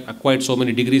and there, acquired so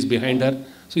many degrees behind her.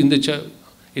 So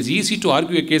it's easy to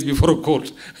argue a case before a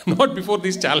court, not before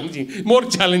these more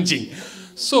challenging.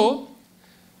 So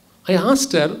I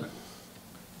asked her,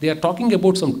 they are talking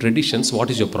about some traditions, what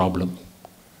is your problem?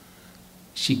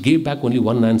 She gave back only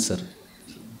one answer.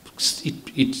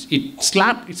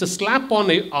 It's a slap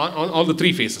on all the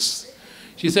three faces.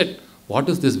 She said, what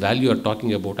is this value you are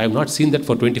talking about? I have not seen that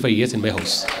for 25 years in my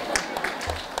house.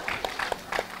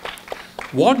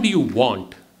 What do you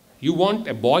want? You want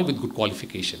a boy with good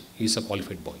qualification. He is a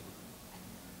qualified boy.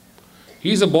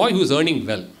 He is a boy who is earning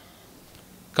well,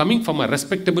 coming from a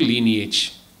respectable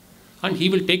lineage, and he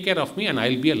will take care of me and I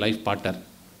will be a life partner.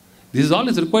 This is all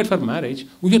is required for marriage.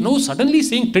 We are now suddenly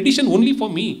saying tradition only for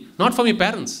me, not for my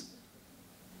parents.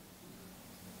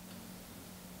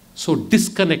 So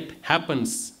disconnect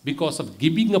happens because of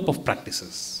giving up of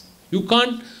practices. You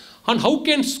can't, and how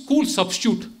can school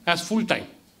substitute as full time?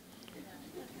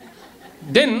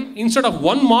 Then instead of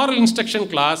one moral instruction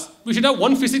class, we should have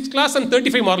one physics class and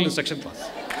 35 moral instruction class.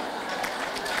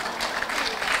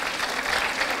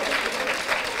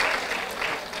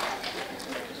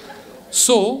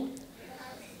 So,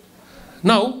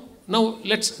 now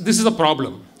this is the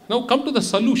problem. Now come to the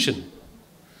solution.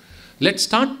 Let's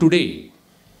start today.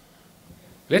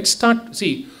 Let's start,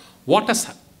 see, what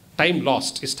has time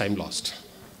lost is time lost.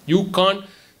 You can't,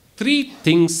 three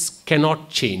things cannot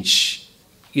change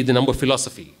in the number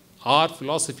philosophy. Our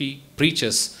philosophy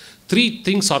preaches three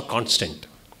things are constant.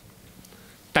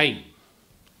 Time.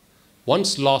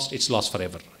 Once lost, it's lost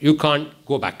forever. You can't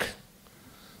go back.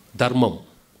 Dharmam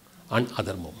and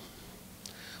adharmam.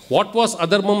 What was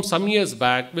adharmam some years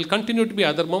back will continue to be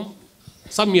adharmam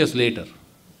some years later.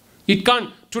 It can't,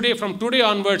 from today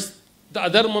onwards, the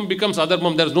adharmam becomes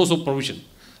adharmam, there is no supervision.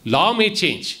 Law may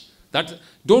change.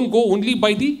 Don't go only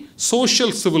by the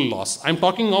social civil laws. I'm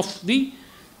talking of the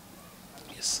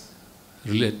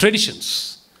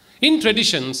traditions. In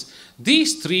traditions,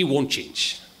 these three won't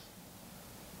change.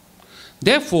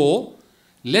 Therefore,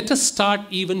 let us start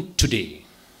even today.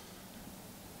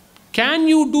 Can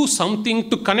you do something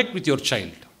to connect with your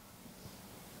child?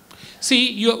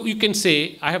 See, you can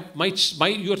say, I have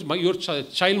your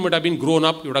child might have been grown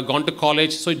up, you would have gone to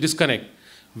college, so disconnect.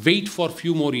 Wait for a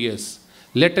few more years.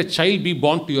 Let a child be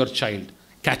born to your child.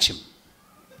 Catch him.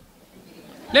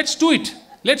 Let's do it.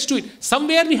 Let's do it.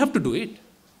 Somewhere we have to do it.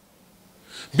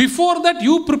 Before that,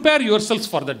 you prepare yourselves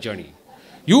for that journey.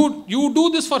 You do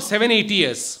this for 7-8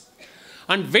 years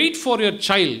and wait for your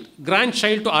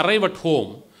grandchild to arrive at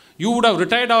home. You would have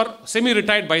retired or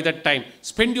semi-retired by that time.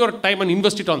 Spend your time and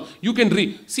invest it on. You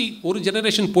can see, one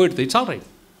generation poet, it's all right.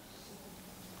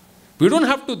 We don't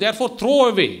have to therefore throw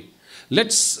away.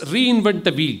 Let's reinvent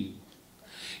the wheel.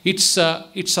 It's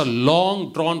a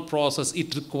long drawn process.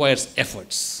 It requires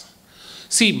efforts.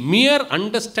 See, mere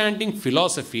understanding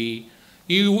philosophy,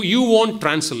 you won't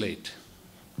translate.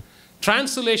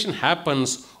 Translation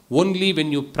happens only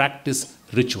when you practice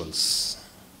rituals.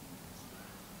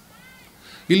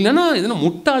 Why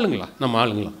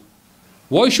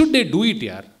should they do it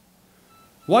here?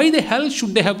 Why the hell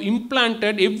should they have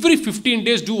implanted every 15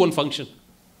 days do one function?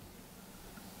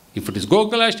 If it is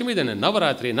Gokulashtami, then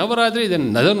Navaratri,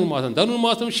 then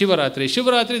Dhanurmasam,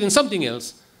 Shivaratri, then something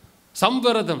else.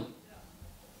 Samvaradam.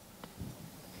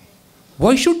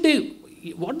 Why should they?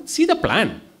 See the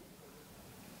plan.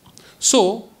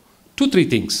 So, 2-3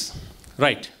 things.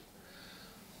 Right.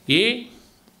 A,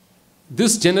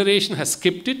 this generation has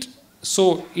skipped it.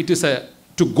 So, it is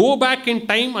to go back in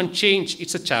time and change,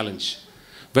 it's a challenge.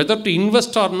 Whether to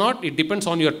invest or not, it depends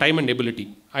on your time and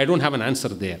ability. I don't have an answer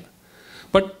there.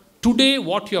 But today,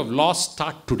 what you have lost,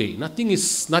 start today. Nothing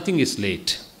is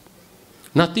late.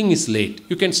 Nothing is late.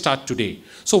 You can start today.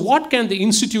 So what can the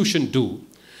institution do?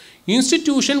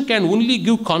 Institution can only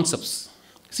give concepts.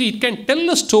 See, it can tell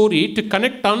a story to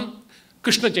connect on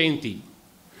Krishna Jayanti.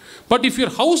 But if your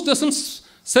house doesn't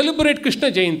celebrate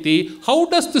Krishna Jayanti, how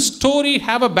does the story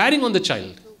have a bearing on the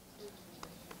child?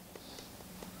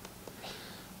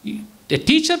 A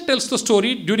teacher tells the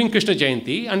story during Krishna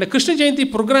Jayanti and a Krishna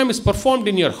Jayanti program is performed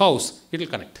in your house, it will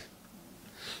connect.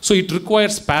 So it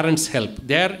requires parents' help.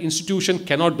 Their institution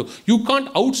cannot do. You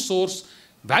can't outsource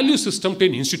value system to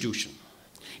an institution.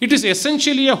 It is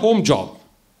essentially a home job.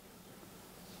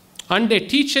 And a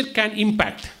teacher can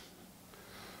impact.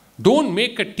 Don't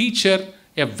make a teacher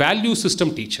a value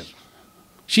system teacher.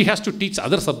 She has to teach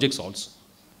other subjects also.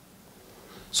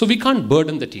 So we can't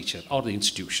burden the teacher or the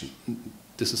institution.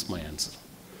 This is my answer.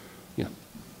 Yeah.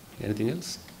 Anything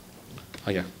else?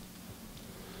 Oh, yeah.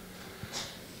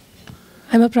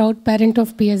 I'm a proud parent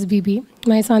of PSBB.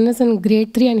 My son is in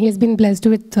grade 3 and he has been blessed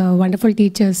with wonderful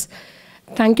teachers.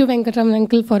 Thank you, Venkataraman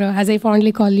uncle, for, as I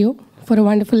fondly call you, for a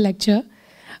wonderful lecture.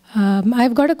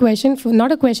 I've got a question,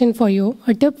 not a question for you,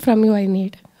 a tip from you I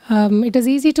need. It is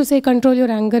easy to say control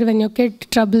your anger when your kid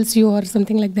troubles you or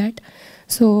something like that.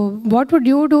 So what would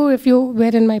you do if you were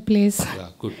in my place? Yeah,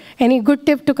 good. Any good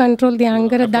tip to control the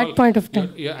anger at that point of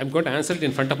time? Yeah, I'm going to answer it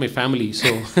in front of my family, so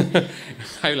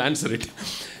I will answer it.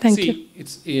 Thank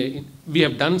you. We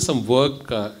have done some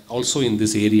work also in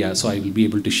this area, so I will be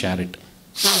able to share it.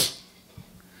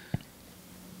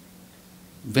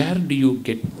 Where do you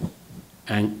get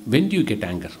when do you get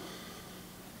anger?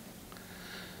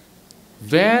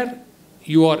 Where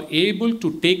you are able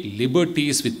to take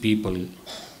liberties with people.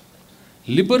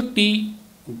 Liberty,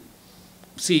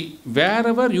 see,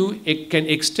 wherever you can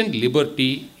extend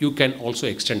liberty, you can also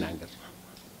extend anger.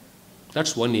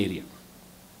 That's one area.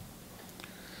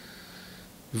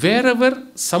 Wherever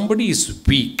somebody is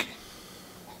weak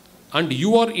and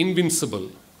you are invincible,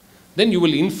 then you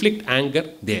will inflict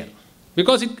anger there.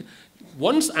 Because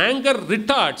once anger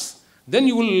retards, then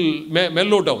you will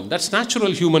mellow down. That's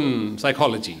natural human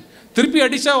psychology. Thiruppi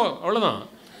adicha avladhaan.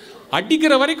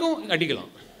 Adikira varaikum adikalam.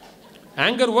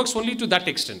 Anger works only to that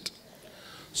extent.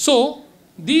 So,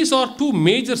 these are two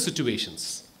major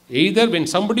situations. Either when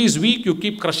somebody is weak, you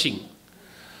keep crushing.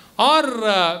 Or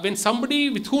when somebody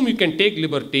with whom you can take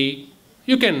liberty,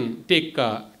 you can take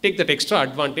that extra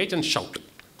advantage and shout.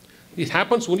 It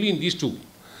happens only in these two.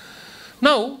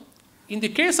 Now, in the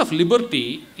case of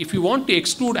liberty, if you want to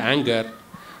exclude anger,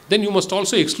 then you must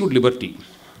also exclude liberty.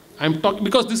 I'm talking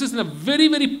because this is in a very,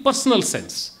 very personal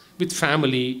sense with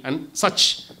family and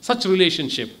such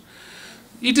relationship.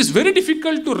 It is very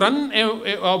difficult to run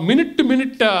a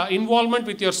minute-to-minute involvement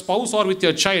with your spouse or with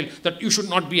your child that you should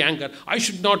not be angry. I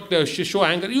should not show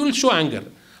anger. You will show anger.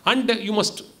 And you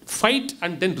must fight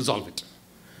and then resolve it.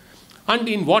 And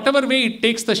in whatever way it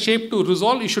takes the shape to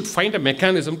resolve, you should find a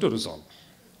mechanism to resolve.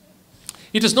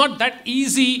 It is not that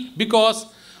easy because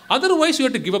otherwise you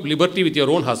have to give up liberty with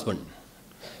your own husband.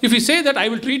 If you say that I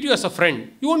will treat you as a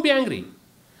friend, you won't be angry.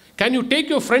 Can you take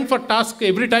your friend for task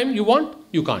every time you want?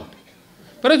 You can't.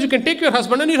 Whereas you can take your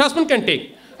husband and your husband can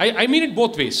take. I mean it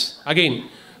both ways. Again,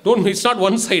 it's not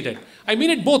one-sided. I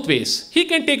mean it both ways. He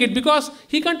can take it because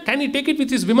can he take it with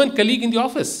his women colleague in the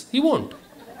office? He won't.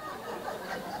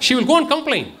 She will go and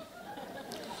complain.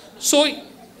 So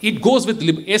it goes with,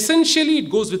 essentially it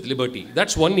goes with liberty.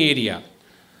 That's one area.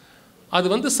 அது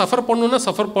வந்து suffer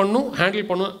பண்ணணும், handle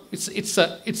பண்ணணும்.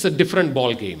 It's a different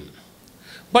ball game.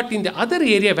 But in the other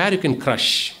area where you can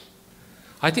crush,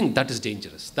 I think that is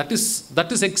dangerous. That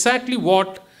is exactly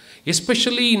what,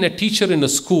 especially in a teacher in a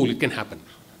school, it can happen.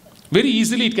 Very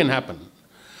easily it can happen.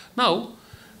 Now,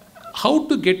 how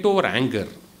to get over anger?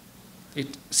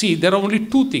 See, there are only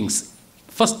two things.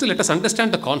 First, let us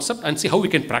understand the concept and see how we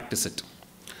can practice it.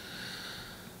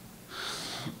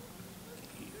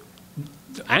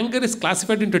 Anger is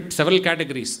classified into several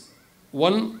categories.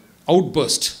 One,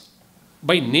 outburst.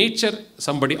 By nature,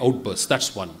 somebody outbursts.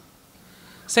 That's one.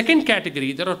 Second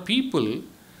category, there are people,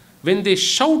 when they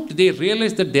shout, they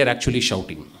realize that they're actually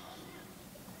shouting.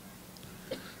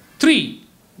 3,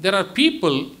 there are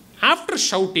people, after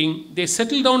shouting, they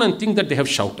settle down and think that they have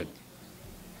shouted.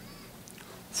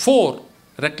 4,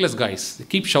 reckless guys. They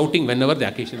keep shouting whenever the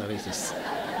occasion arises.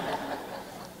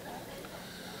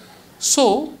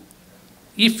 So,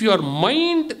 if your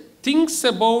mind thinks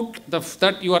about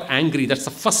that you are angry, that's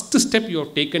the first step you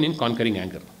have taken in conquering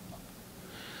anger.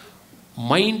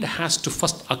 Mind has to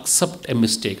first accept a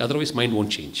mistake, otherwise mind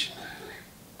won't change.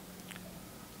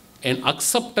 And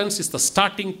acceptance is the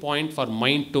starting point for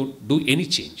mind to do any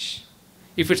change.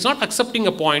 If it's not accepting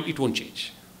a point, it won't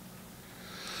change.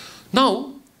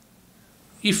 Now,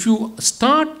 if you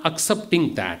start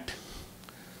accepting that,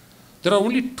 there are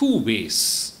only 2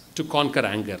 ways to conquer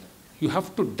anger. You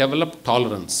have to develop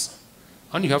tolerance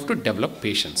and you have to develop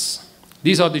patience.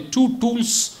 These are the 2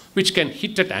 tools which can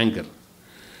hit at anger.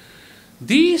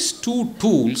 These 2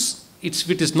 tools, if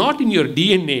it is not in your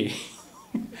DNA,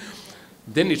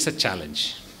 then it's a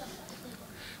challenge.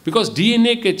 Because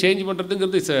DNA can change,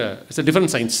 it's a different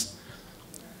science.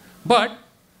 But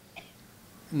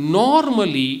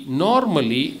normally,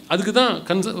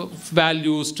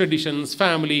 values, traditions,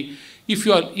 family, if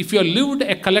you are lived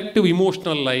a collective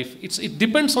emotional life, it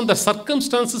depends on the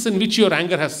circumstances in which your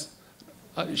anger has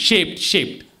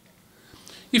shaped.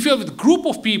 If you are with a group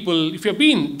of people, if you have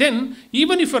been, then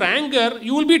even if you're anger,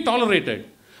 you will be tolerated.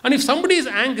 And if somebody is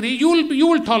angry, you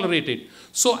will tolerate it.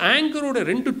 So anger or a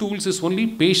 2 tools is only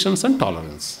patience and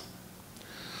tolerance.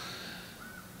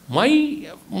 My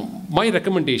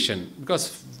recommendation,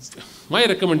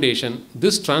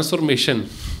 this transformation,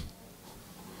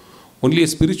 only a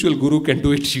spiritual guru can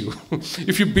do it to you,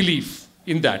 if you believe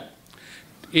in that.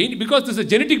 Because this is a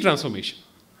genetic transformation.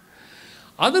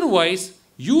 Otherwise,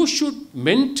 you should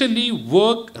mentally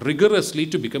work rigorously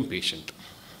to become patient.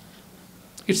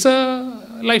 It's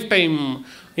a lifetime.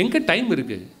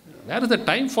 Where is the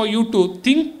time for you to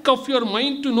think of your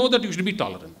mind to know that you should be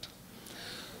tolerant?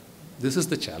 This is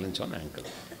the challenge on anger.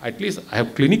 At least I have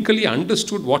clinically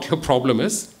understood what your problem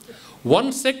is.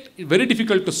 One sect is very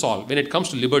difficult to solve when it comes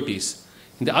to liberties.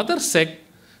 In the other sect,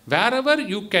 wherever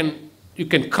you can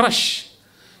crush,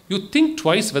 you think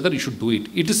twice whether you should do it.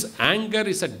 Anger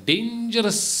is a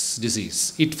dangerous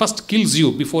disease. It first kills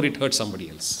you before it hurts somebody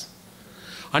else.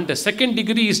 And the second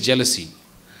degree is jealousy.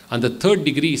 And the third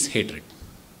degree is hatred.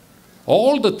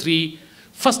 All the 3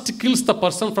 first kills the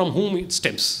person from whom it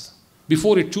stems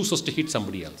before it chooses to hit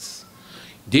somebody else.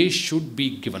 They should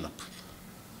be given up.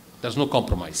 There's no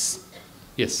compromise.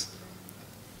 Yes.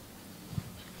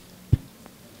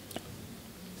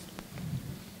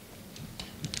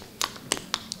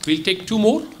 We'll take 2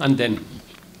 more and then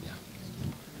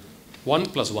 1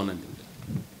 + 1 and then.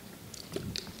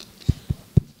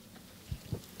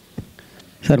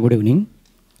 Sir, good evening.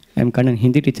 I am Kannan,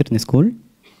 Hindi teacher in the school.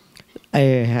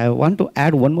 I want to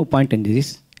add one more point in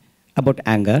this about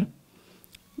anger.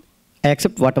 I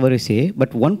accept whatever you say,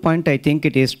 but one point I think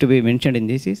it is to be mentioned in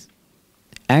this is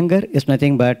anger is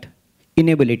nothing but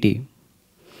inability.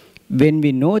 When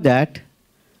we know that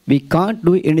we can't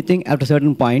do anything at a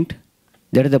certain point,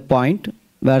 that is the point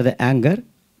where the anger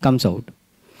comes out.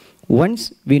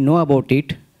 Once we know about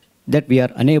it, that we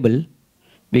are unable,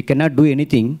 we cannot do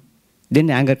anything, then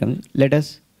anger comes. Let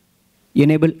us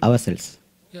enable ourselves.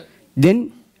 Yeah.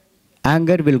 Then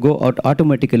anger will go out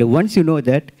automatically. Once you know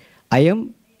that I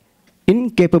am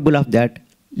incapable of that,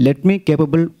 let me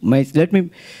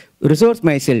resource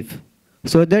myself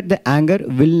so that the anger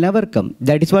will never come.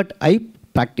 That is what I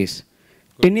practice.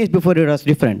 10 years before it was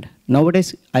different.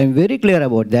 Nowadays, I am very clear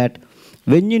about that.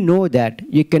 When you know that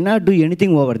you cannot do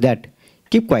anything over that,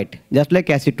 keep quiet. Just like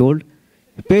as you told,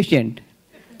 patience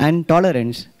and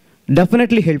tolerance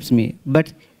definitely helps me.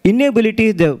 But inability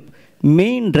is the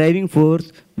main driving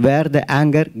force where the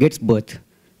anger gets birth.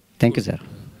 Thank you, sir.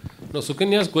 No,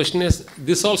 Sukanya's question is,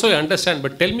 this also I understand,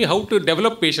 but tell me how to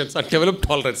develop patience and develop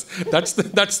tolerance. That's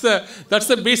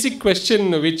the basic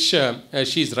question which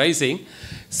she is raising.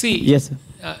 See, yes, sir.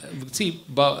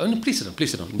 Please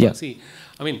sit down. Yeah. See,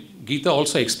 I mean, Gita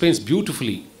also explains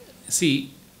beautifully.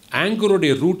 See, anger or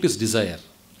a root is desire.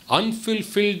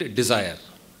 Unfulfilled desire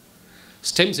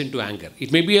stems into anger.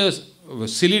 It may be a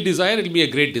silly desire, it will be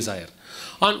a great desire.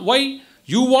 And why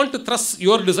you want to thrust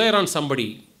your desire on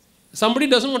somebody? Somebody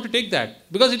doesn't want to take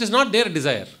that because it is not their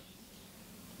desire.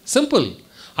 Simple.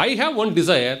 I have one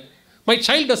desire. My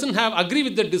child doesn't agree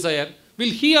with that desire. Will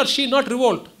he or she not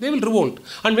revolt? They will revolt.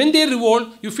 And when they revolt,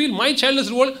 you feel my child is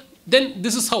revolt, then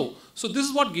this is how. So this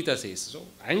is what Gita says. So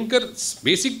anger's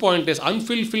basic point is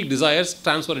unfulfilled desires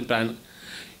transfer into anger.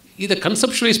 Either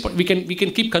conceptualize, we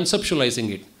can keep conceptualizing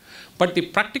it. But the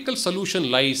practical solution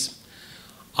lies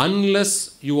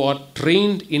unless you are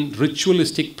trained in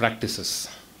ritualistic practices.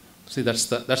 See, that's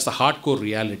the hardcore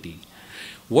reality.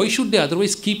 Why should they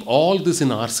otherwise keep all this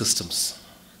in our systems?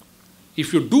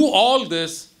 If you do all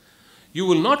this, you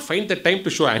will not find the time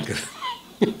to show anger.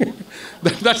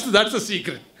 That's the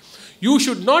secret. You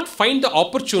should not find the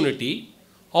opportunity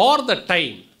or the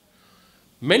time.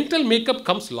 Mental makeup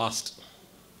comes last.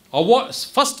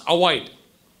 First avoid.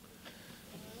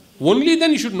 Only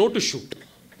then you should know to shoot.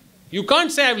 You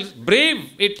can't say I will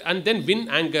brave it and then win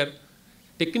anger.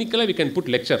 Technically, we can put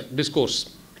lecture,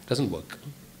 discourse. Doesn't work.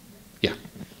 Yeah.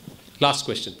 Last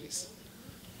question, please.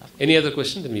 Any other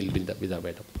question? Then we'll be with our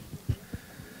way up.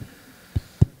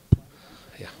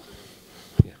 Yeah.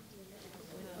 Yeah.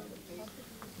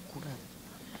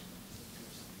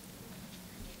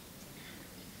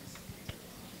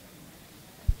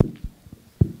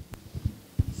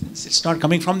 It's not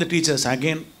coming from the teachers,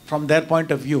 again, from their point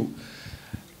of view.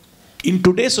 In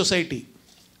today's society,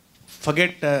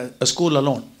 forget a school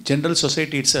alone, general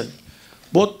society itself,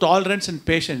 both tolerance and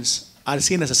patience are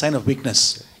seen as a sign of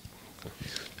weakness.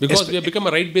 Because we have become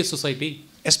a right-based society.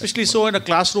 Especially so in a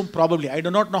classroom, probably. I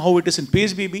do not know how it is in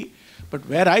PSBB, but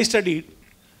where I studied,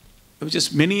 which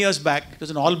is many years back, it was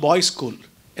an all-boys school.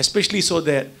 Especially so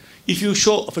there, if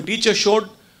a teacher showed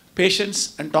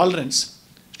patience and tolerance,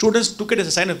 students took it as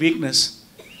a sign of weakness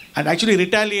and actually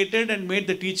retaliated and made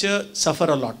the teacher suffer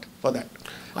a lot for that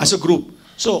as a group.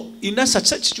 So, in such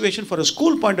situation, for a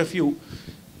school point of view,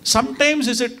 sometimes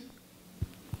is it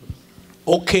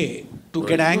okay to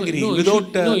get angry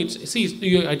without...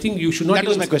 I think you should not... That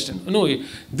was my question. No,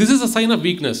 this is a sign of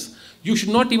weakness. You should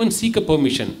not even seek a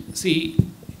permission. See,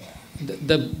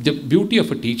 the beauty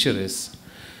of a teacher is,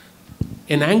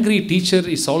 an angry teacher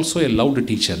is also a loud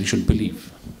teacher, you should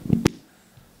believe.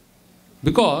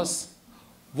 Because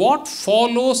what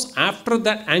follows after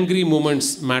that angry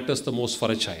moments matters the most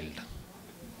for a child.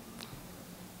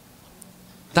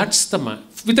 That's the man.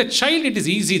 With a child, it is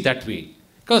easy that way.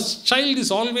 Because child is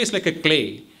always like a clay.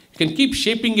 You can keep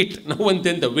shaping it now and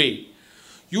then the way.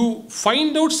 You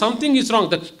find out something is wrong.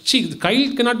 The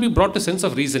child cannot be brought to sense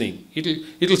of reasoning.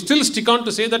 It'll still stick on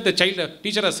to say that the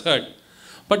teacher has heard.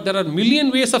 But there are a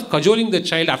million ways of cajoling the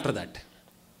child after that.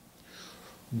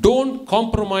 Don't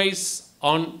compromise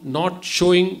on not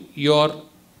showing your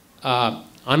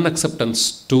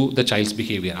unacceptance to the child's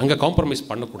behavior. Anga compromise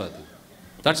panna kudadu.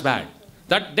 That's bad.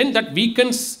 That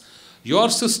weakens your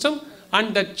system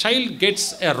and the child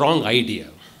gets a wrong idea.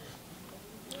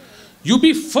 You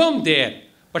be firm there,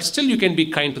 but still you can be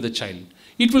kind to the child.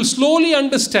 It will slowly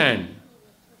understand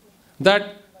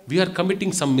that we are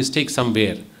committing some mistake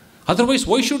somewhere. Otherwise,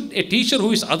 why should a teacher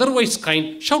who is otherwise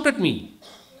kind shout at me?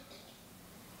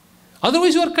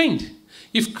 Otherwise, you are kind.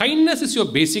 If kindness is your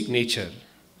basic nature,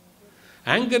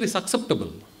 anger is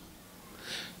acceptable.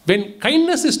 When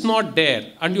kindness is not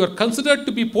there and you are considered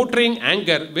to be portraying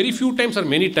anger very few times or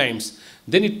many times,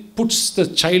 then it puts the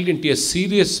child into a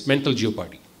serious mental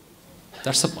jeopardy.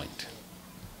 That's the point.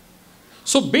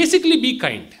 So basically be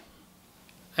kind.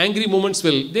 Angry moments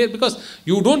will there, because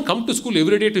you don't come to school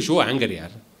every day to show anger here.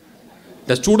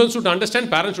 The students should understand,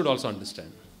 parents should also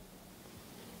understand.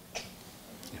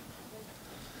 Yeah.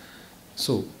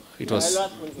 So it was,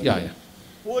 yeah.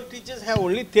 Poor teachers have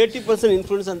only 30%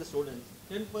 influence on the students,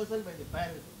 10% by the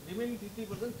parents, remaining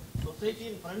 50% society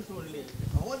and friends only.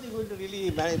 How are they going to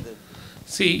really manage that?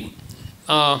 See,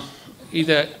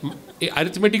 either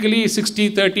arithmetically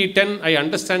 60, 30, 10, I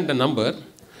understand the number,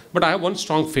 but I have one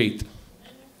strong faith.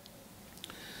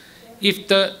 If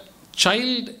the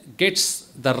child gets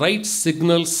the right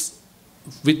signals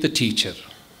with the teacher,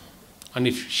 and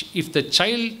if the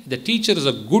teacher is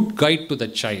a good guide to the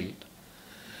child,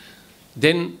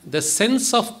 then the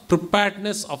sense of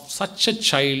preparedness of such a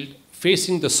child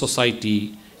facing the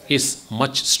society is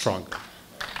much stronger.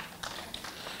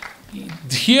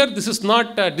 Here, this is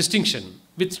not a distinction.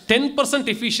 With 10%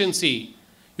 efficiency,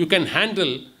 you can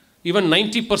handle even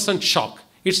 90% shock.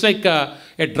 It's like a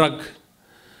drug.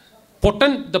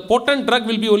 The potent drug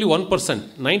will be only 1%.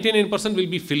 99% will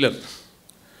be filler.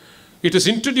 It is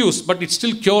introduced, but it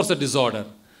still cures the disorder.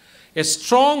 A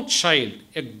strong child,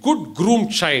 a good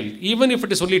groomed child, even if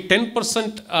it is only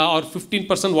 10% or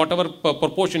 15%, whatever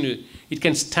proportion, it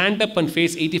can stand up and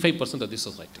face 85% of the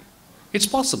society. It's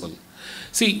possible.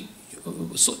 See,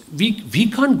 so we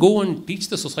can't go and teach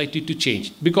the society to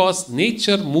change, because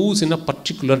nature moves in a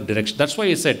particular direction. That's why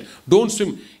I said, don't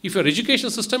swim. If your education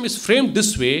system is framed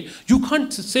this way, you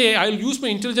can't say, I'll use my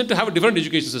intelligence to have a different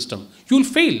education system. You'll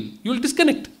fail. You'll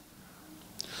disconnect.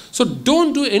 So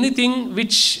don't do anything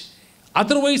which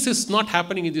otherwise is not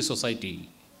happening in the society.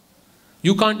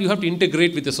 You have to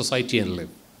integrate with the society and live.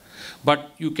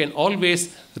 But you can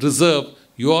always reserve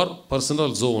your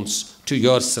personal zones to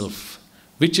yourself,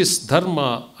 which is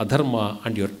dharma, adharma,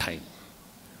 and your time.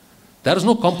 There is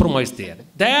no compromise there.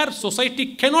 There,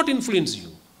 society cannot influence you.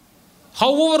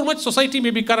 However much society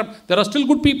may be corrupt, there are still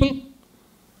good people.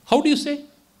 How do you say?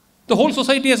 The whole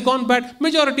society has gone bad,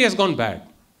 majority has gone bad.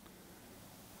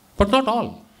 But not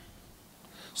all.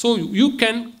 So you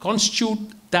can constitute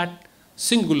that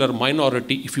singular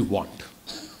minority if you want.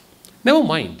 Never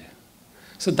mind.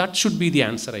 So that should be the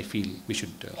answer I feel we should.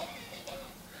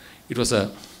 It was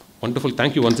a wonderful,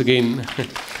 thank you once again.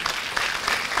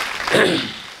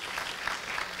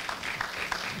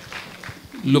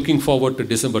 Looking forward to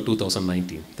December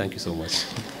 2019. Thank you so much.